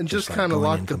 Oh, and just like kind of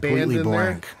lock the band in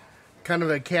blank. There? Kind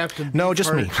of a Captain. No,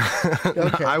 just me.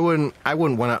 Okay. I wouldn't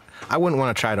want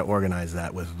to try to organize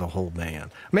that with the whole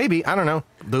band. Maybe, I don't know,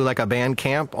 do like a band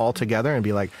camp all together and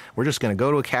be like, we're just going to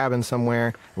go to a cabin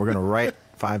somewhere. We're going to write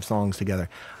 5 songs together.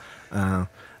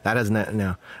 That hasn't,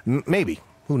 no. Maybe.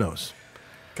 Who knows?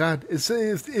 God,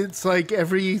 it's like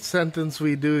every sentence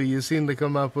we do, you seem to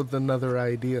come up with another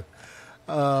idea.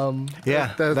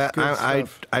 Yeah, that's good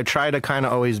stuff. I try to kind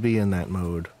of always be in that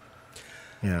mode.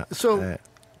 Yeah. So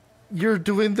you're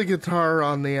doing the guitar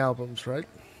on the albums, right?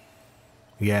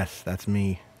 Yes, that's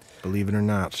me. Believe it or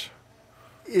not.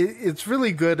 It's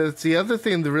really good. It's the other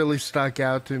thing that really stuck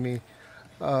out to me,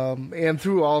 and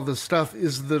through all the stuff,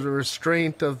 is the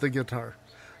restraint of the guitar.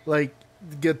 Like,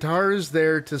 the guitar is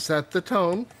there to set the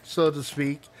tone, so to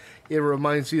speak. It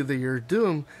reminds you that you're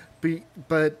doomed,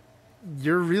 but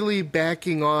you're really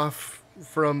backing off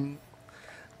from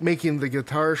making the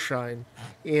guitar shine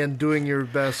and doing your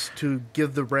best to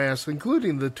give the brass,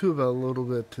 including the tuba, a little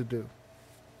bit to do.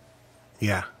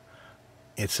 Yeah.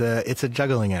 It's a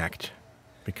juggling act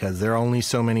because there are only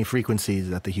so many frequencies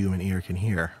that the human ear can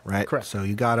hear, right? Correct. So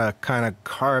you got to kind of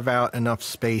carve out enough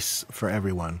space for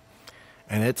everyone.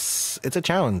 And it's a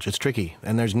challenge. It's tricky.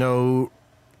 And there's no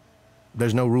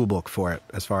rule book for it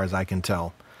as far as I can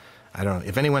tell. I don't know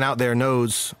if anyone out there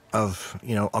knows of,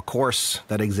 a course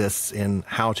that exists in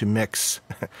how to mix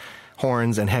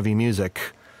horns and heavy music,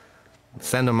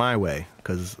 send them my way,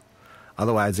 because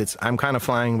otherwise I'm kind of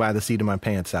flying by the seat of my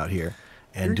pants out here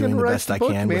and doing the best I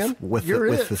can with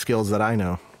the skills that I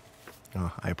know.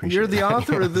 Oh, I appreciate it. You're the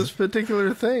author of this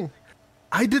particular thing.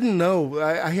 I didn't know.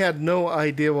 I had no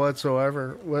idea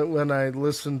whatsoever when I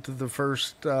listened to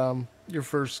the your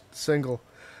first single,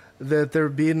 that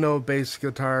there'd be no bass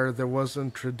guitar. There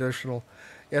wasn't traditional.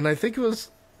 And I think it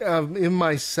was in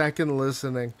my second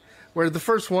listening, where the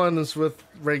first one is with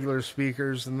regular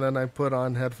speakers, and then I put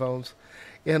on headphones.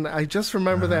 And I just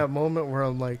remember that moment where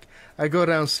I'm like, I go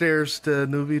downstairs to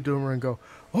Newbie Doomer and go,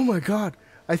 oh my God,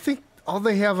 I think all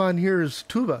they have on here is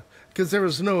tuba. Because there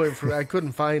was no information. I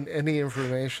couldn't find any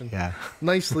information. Yeah.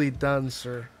 Nicely done,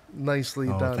 sir. Nicely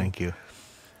done. Oh, thank you.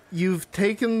 You've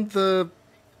taken the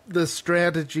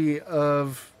strategy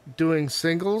of doing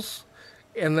singles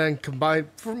and then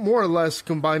more or less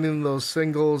combining those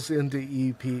singles into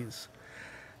EPs.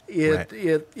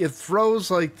 It throws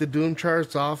like the Doom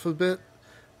charts off a bit.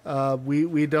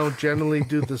 We don't generally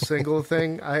do the single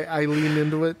thing. I lean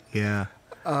into it. Yeah.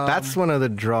 That's one of the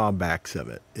drawbacks of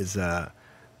it is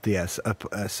yes, a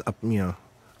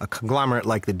conglomerate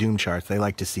like the Doom charts, they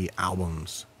like to see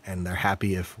albums, and they're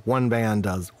happy if one band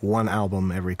does one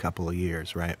album every couple of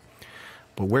years, right?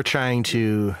 But we're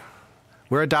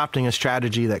adopting a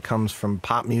strategy that comes from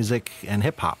pop music and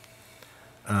hip hop.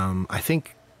 I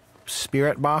think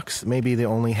Spirit Box, maybe the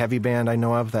only heavy band I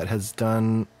know of that has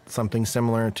done something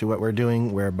similar to what we're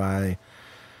doing, whereby,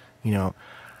 you know,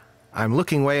 I'm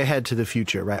looking way ahead to the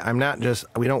future, right?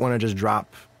 We don't want to just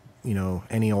drop, you know,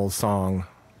 any old song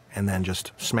and then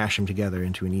just smash them together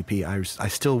into an EP. I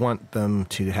still want them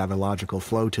to have a logical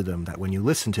flow to them, that when you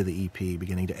listen to the EP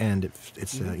beginning to end,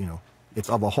 it's you know, it's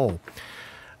of a whole.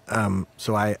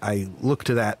 So I look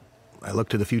to that. I look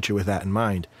to the future with that in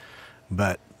mind.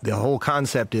 But the whole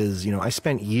concept is, you know, I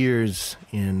spent years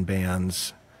in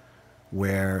bands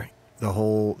where the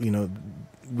whole, you know,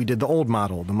 we did the old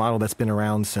model, the model that's been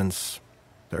around since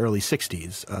the early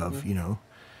 60s of, you know,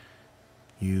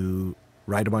 you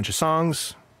write a bunch of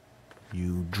songs,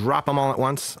 you drop them all at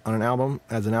once on an album,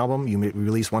 you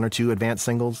release one or two advanced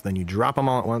singles, then you drop them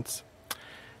all at once,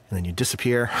 and then you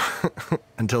disappear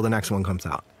until the next one comes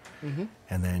out.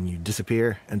 And then you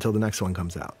disappear until the next one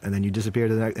comes out. And then you disappear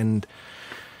to the next. And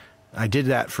I did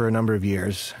that for a number of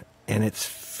years, and it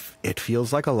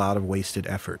feels like a lot of wasted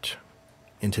effort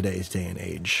in today's day and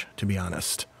age, to be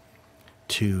honest,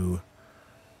 to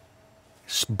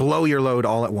blow your load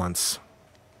all at once.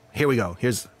 Here we go.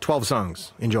 Here's 12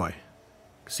 songs. Enjoy.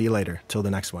 See you later. Till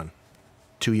the next one.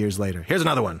 2 years later. Here's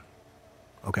another one.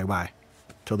 Okay, bye.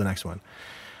 Till the next one.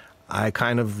 I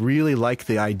kind of really like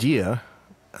the idea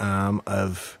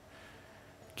of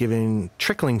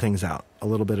trickling things out a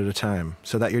little bit at a time,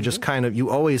 so that you're just kind of, you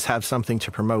always have something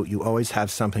to promote. You always have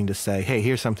something to say, hey,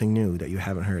 here's something new that you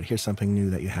haven't heard. Here's something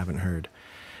new that you haven't heard.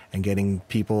 And getting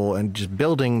people and just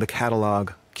building the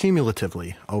catalog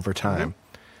cumulatively over time.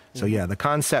 So yeah, the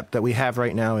concept that we have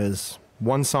right now is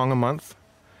one song a month.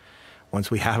 Once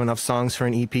we have enough songs for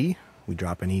an EP, we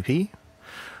drop an EP.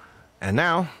 And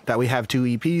now that we have 2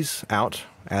 EPs out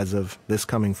as of this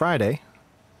coming Friday,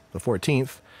 the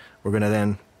 14th, we're going to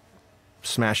then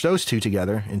smash those 2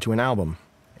 together into an album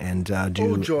and do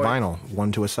vinyl,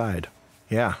 one to a side.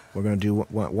 Yeah, we're going to do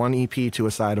one EP to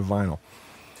a side of vinyl.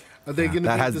 Are they going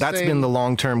to be that's been the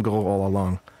long-term goal all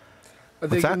along. Are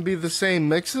they going to be the same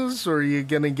mixes, or are you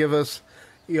going to give us,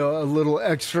 you know, a little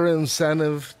extra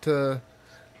incentive to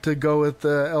go with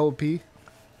the LP?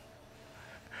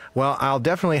 Well, I'll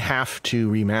definitely have to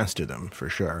remaster them for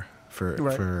sure for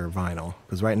vinyl,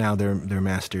 because right now they're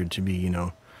mastered to be, you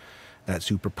know, that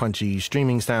super punchy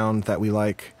streaming sound that we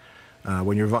like.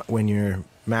 When you're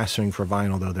mastering for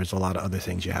vinyl, though, there's a lot of other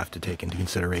things you have to take into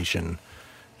consideration.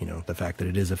 You know, the fact that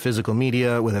it is a physical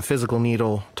media with a physical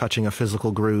needle touching a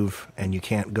physical groove, and you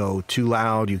can't go too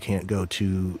loud, you can't go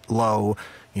too low.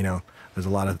 You know, there's a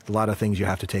lot of things you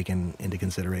have to take into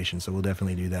consideration. So we'll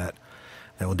definitely do that.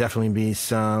 There will definitely be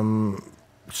some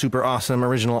super awesome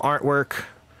original artwork.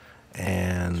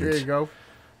 And there you go.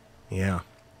 Yeah.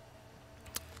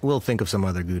 We'll think of some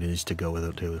other goodies to go with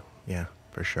it too. Yeah,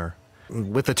 for sure.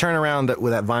 With the turnaround that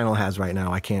vinyl has right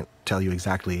now, I can't tell you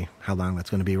exactly how long that's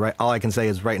going to be. Right. All I can say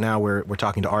is right now we're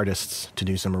talking to artists to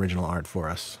do some original art for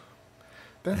us.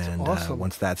 That's awesome.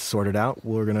 Once that's sorted out,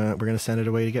 we're gonna send it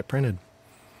away to get printed.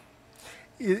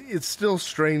 It's still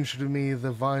strange to me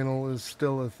the vinyl is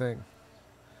still a thing.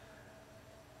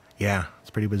 Yeah, it's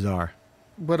pretty bizarre.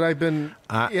 But I've been,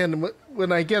 and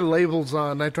when I get labels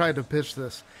on, I try to pitch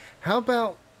this. How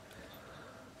about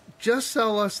just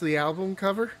sell us the album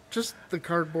cover, just the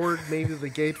cardboard, maybe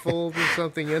the gatefold or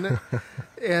something in it,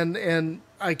 and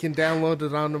I can download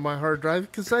it onto my hard drive,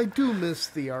 because I do miss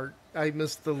the art. I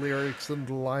miss the lyrics and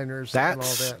the liners and all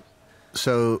that.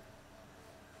 So,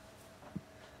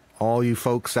 all you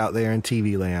folks out there in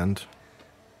TV land,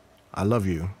 I love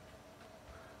you,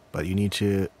 but you need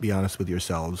to be honest with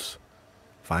yourselves.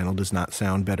 Vinyl does not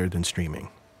sound better than streaming.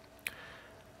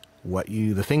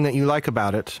 The thing that you like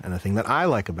about it, and the thing that I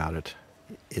like about it,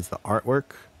 is the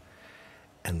artwork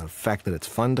and the fact that it's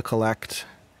fun to collect,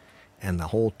 and the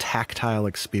whole tactile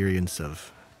experience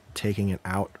of taking it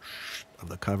out of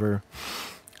the cover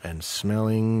and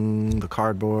smelling the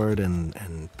cardboard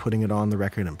and putting it on the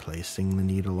record and placing the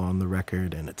needle on the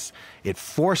record. And it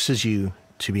forces you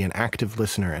to be an active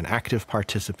listener, an active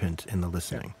participant in the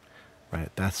listening, right?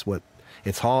 That's what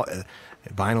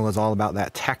vinyl is all about,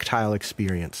 that tactile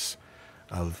experience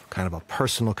of kind of a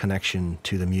personal connection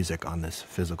to the music on this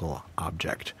physical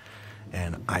object.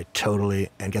 And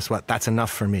and guess what? That's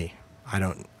enough for me. I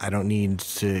don't need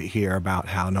to hear about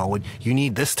how, no, you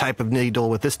need this type of needle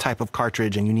with this type of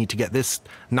cartridge, and you need to get this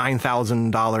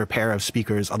 $9,000 pair of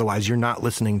speakers, otherwise you're not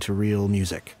listening to real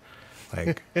music.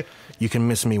 Like, you can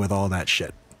miss me with all that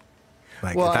shit.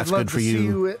 Like, if that's good for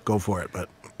you, go for it. But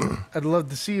I'd love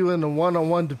to see you in a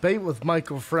one-on-one debate with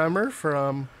Michael Fremmer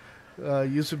from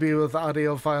Used to be with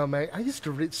Audiophile I used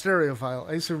to read Stereophile.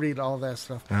 I used to read all that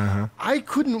stuff. I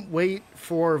couldn't wait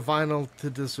for vinyl to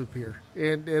disappear,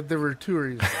 and there were two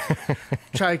reasons.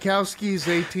 Tchaikovsky's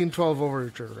 1812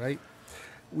 Overture, right?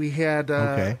 We had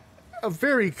a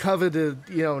very coveted,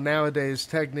 nowadays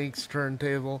Technics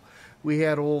turntable. We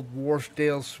had old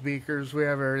Wharfdale speakers. We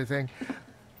have everything.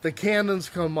 The cannons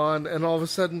come on, and all of a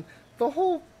sudden, the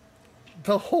whole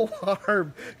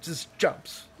arm just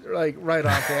jumps right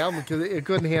off the album because it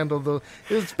couldn't handle the.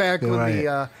 It was back when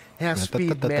the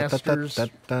half-speed masters.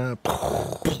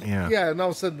 Yeah, and all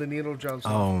of a sudden the needle jumps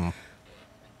off.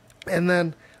 And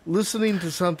then listening to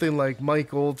something like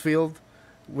Mike Oldfield,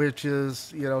 which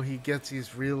is he gets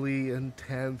these really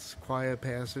intense, quiet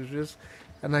passages,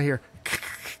 and I hear.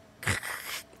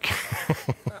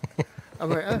 I'm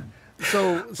like,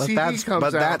 so CD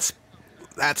comes out.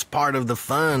 That's part of the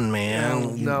fun,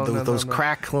 man. Those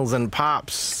crackles and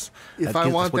pops. If I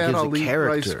want that, I'll eat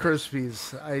Rice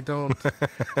Krispies. I don't.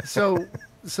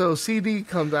 So CD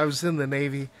comes. I was in the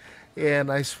Navy,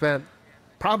 and I spent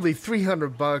probably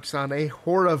 $300 on a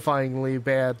horrifyingly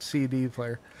bad CD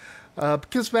player.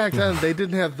 Because back then they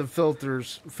didn't have the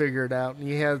filters figured out, and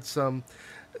you had some.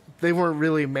 They weren't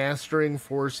really mastering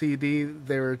for CD.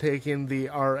 They were taking the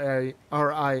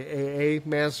RIAA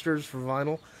masters for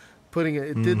vinyl. Putting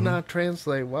it did not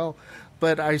translate well,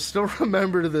 but I still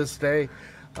remember to this day.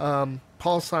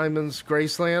 Paul Simon's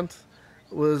Graceland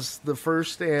was the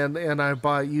first, and I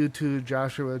bought U2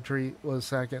 Joshua Tree was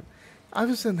second. I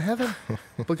was in heaven,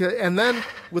 and then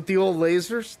with the old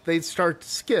lasers, they'd start to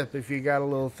skip if you got a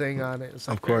little thing on it.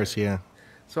 Of course, yeah.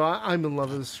 So I'm in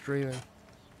love with streaming.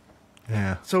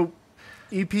 Yeah. So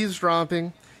EP's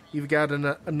dropping. You've got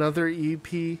another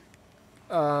EP.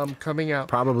 Coming out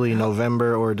probably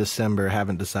November or December.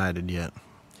 Haven't decided yet.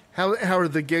 How are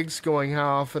the gigs going?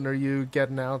 How often are you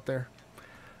getting out there?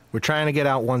 We're trying to get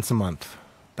out once a month.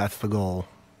 That's the goal.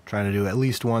 Trying to do at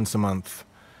least once a month.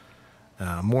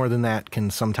 More than that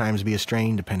can sometimes be a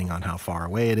strain depending on how far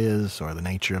away it is or the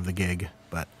nature of the gig.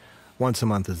 But once a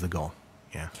month is the goal.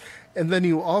 Yeah. And then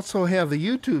you also have a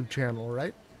YouTube channel,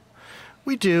 right?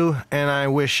 We do, and I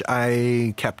wish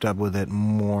I kept up with it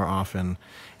more often.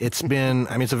 It's been,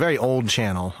 it's a very old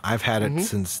channel. I've had it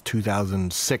since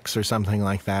 2006 or something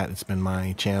like that. It's been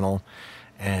my channel,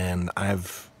 and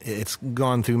it's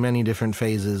gone through many different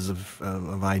phases of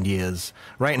ideas.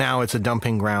 Right now, it's a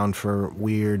dumping ground for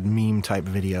weird meme-type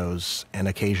videos and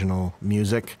occasional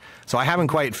music. So I haven't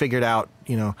quite figured out,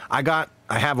 I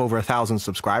have over 1,000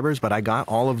 subscribers, but I got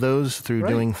all of those through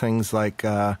doing things like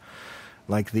I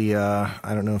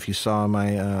don't know if you saw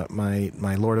my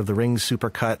Lord of the Rings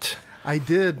supercut. I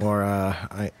did. Or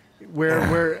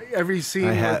where every scene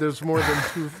where there's more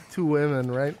than two women,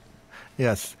 right?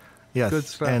 Yes. Good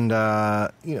stuff. And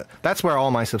that's where all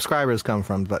my subscribers come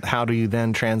from. But how do you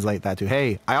then translate that to,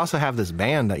 hey, I also have this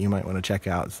band that you might want to check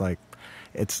out? It's like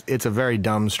it's a very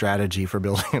dumb strategy for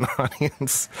building an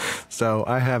audience. So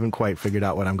I haven't quite figured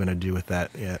out what I'm going to do with that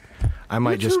yet. I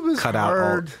might just cut out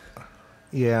all.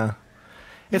 Yeah.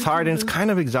 It's hard, and it's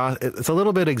kind of it's a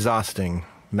little bit exhausting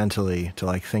mentally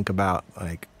to think about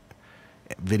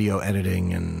video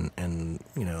editing and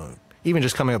even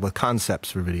just coming up with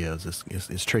concepts for videos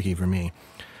is tricky for me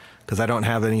because I don't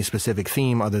have any specific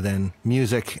theme other than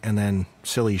music and then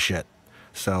silly shit.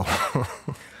 So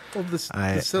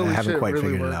I haven't quite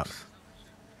really figured works. it out.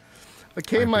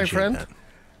 Okay, my friend.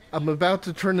 I'm about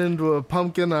to turn into a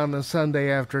pumpkin on a Sunday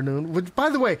afternoon, which, by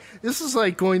the way, this is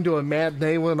like going to a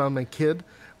matinee when I'm a kid,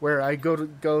 where I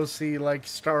go see,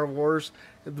 Star Wars,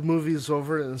 the movie's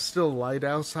over, and it's still light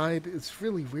outside. It's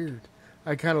really weird.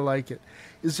 I kind of like it.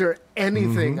 Is there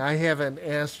anything I haven't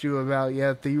asked you about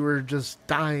yet that you were just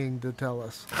dying to tell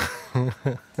us?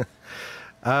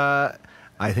 I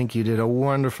think you did a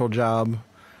wonderful job.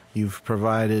 You've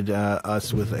provided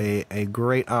us with a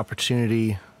great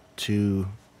opportunity to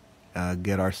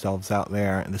get ourselves out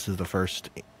there. And this is the first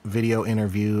video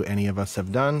interview any of us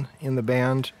have done in the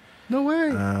band. No way.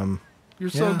 You're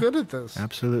so good at this.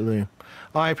 Absolutely.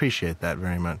 Oh, I appreciate that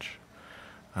very much.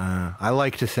 I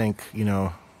like to think,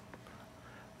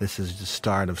 this is the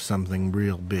start of something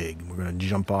real big. We're going to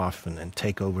jump off and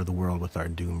take over the world with our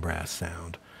doom brass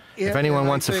sound. Yeah, if anyone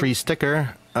wants a free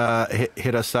sticker,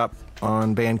 hit us up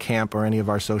on Bandcamp or any of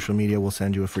our social media. We'll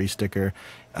send you a free sticker.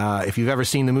 If you've ever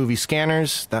seen the movie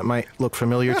Scanners, that might look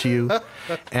familiar to you.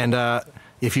 And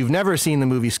if you've never seen the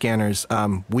movie Scanners,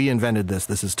 we invented this.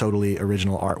 This is totally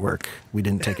original artwork. We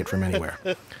didn't take it from anywhere.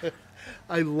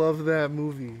 I love that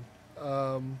movie.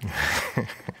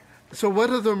 So what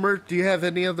other merch? Do you have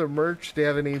any other merch? Do you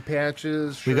have any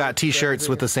patches? We got T-shirts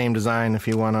with the same design if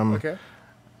you want them. Okay.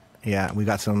 Yeah, we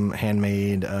got some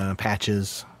handmade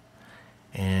patches.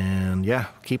 And yeah,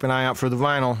 keep an eye out for the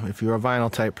vinyl. If you're a vinyl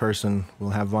type person, we'll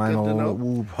have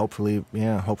vinyl.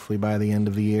 Hopefully by the end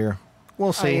of the year.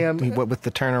 We'll see. With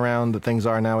the turnaround that things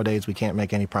are nowadays, we can't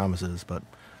make any promises, but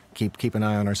keep an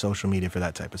eye on our social media for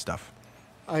that type of stuff.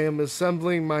 I am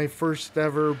assembling my first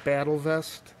ever battle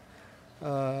vest.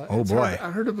 Oh boy!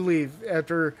 Hard to believe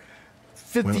after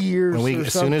 50 years.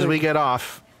 As soon as we get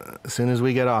off,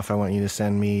 I want you to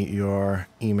send me your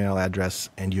email address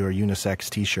and your unisex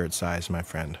T-shirt size, my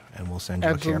friend, and we'll send you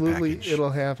a care package. Absolutely, it'll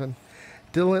happen.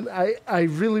 Dylan, I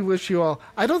really wish you all.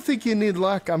 I don't think you need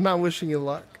luck. I'm not wishing you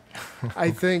luck.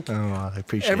 I think I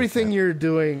appreciate everything that. you're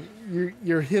doing.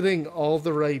 You're hitting all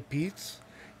the right beats.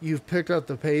 You've picked up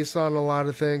the pace on a lot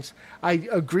of things. I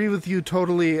agree with you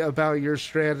totally about your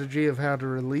strategy of how to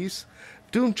release.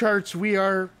 Doom charts,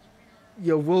 we'll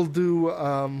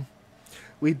do,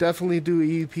 we definitely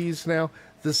do EPs now.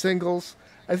 The singles,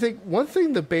 I think one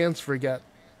thing the bands forget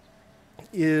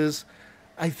is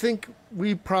I think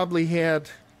we probably had,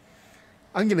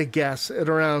 I'm going to guess, at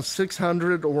around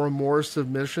 600 or more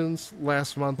submissions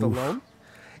last month alone.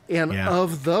 And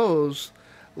of those,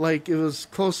 like it was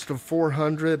close to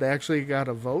 400 actually got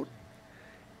a vote.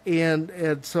 And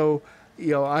so,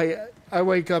 I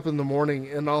wake up in the morning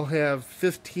and I'll have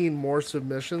 15 more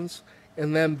submissions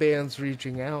and then bands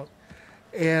reaching out.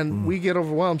 And we get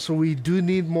overwhelmed. So we do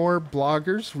need more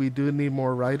bloggers. We do need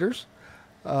more writers.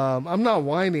 I'm not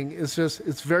whining. It's just,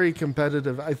 it's very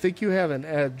competitive. I think you have an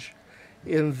edge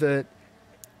in that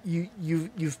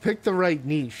you've picked the right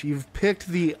niche. You've picked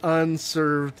the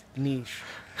unserved niche.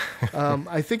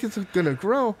 I think it's going to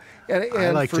grow. And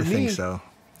I like to think so.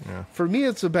 Yeah. For me,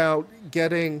 it's about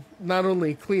getting not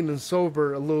only clean and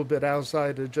sober a little bit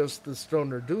outside of just the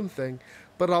stoner doom thing,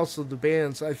 but also the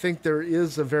bands. I think there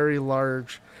is a very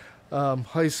large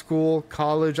high school,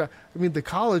 college. I mean, the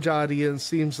college audience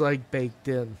seems like baked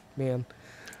in, man.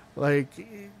 Like,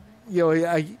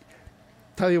 I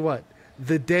tell you what,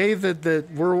 the day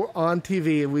that we're on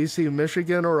TV and we see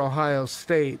Michigan or Ohio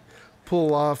State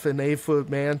pull off an 8 Foot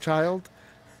Manchild,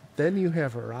 then you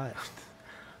have arrived.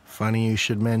 Funny you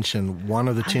should mention one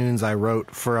of the tunes I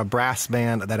wrote for a brass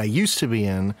band that I used to be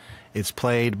in. It's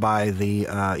played by the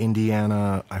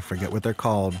Indiana, I forget what they're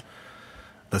called,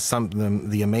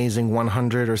 the Amazing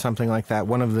 100 or something like that.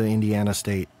 One of the Indiana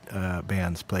State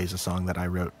bands plays a song that I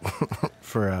wrote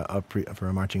for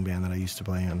a marching band that I used to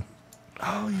play in.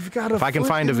 Oh, you've got a. If I can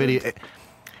find a video.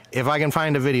 If I can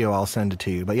find a video, I'll send it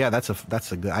to you. But yeah, that's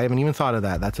a good. I haven't even thought of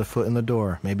that. That's a foot in the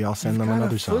door. Maybe I'll send them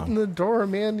another song. Foot in the door,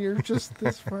 man. You're just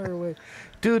this far away,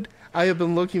 dude. I have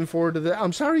been looking forward to that.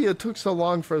 I'm sorry it took so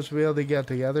long for us to be able to get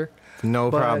together.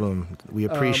 No problem. We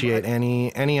appreciate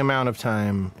any amount of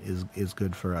time is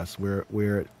good for us.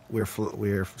 We're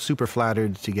super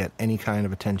flattered to get any kind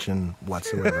of attention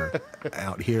whatsoever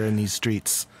out here in these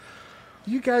streets.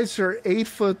 You guys are 8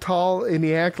 foot tall and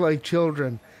you act like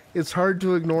children. It's hard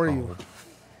to ignore you.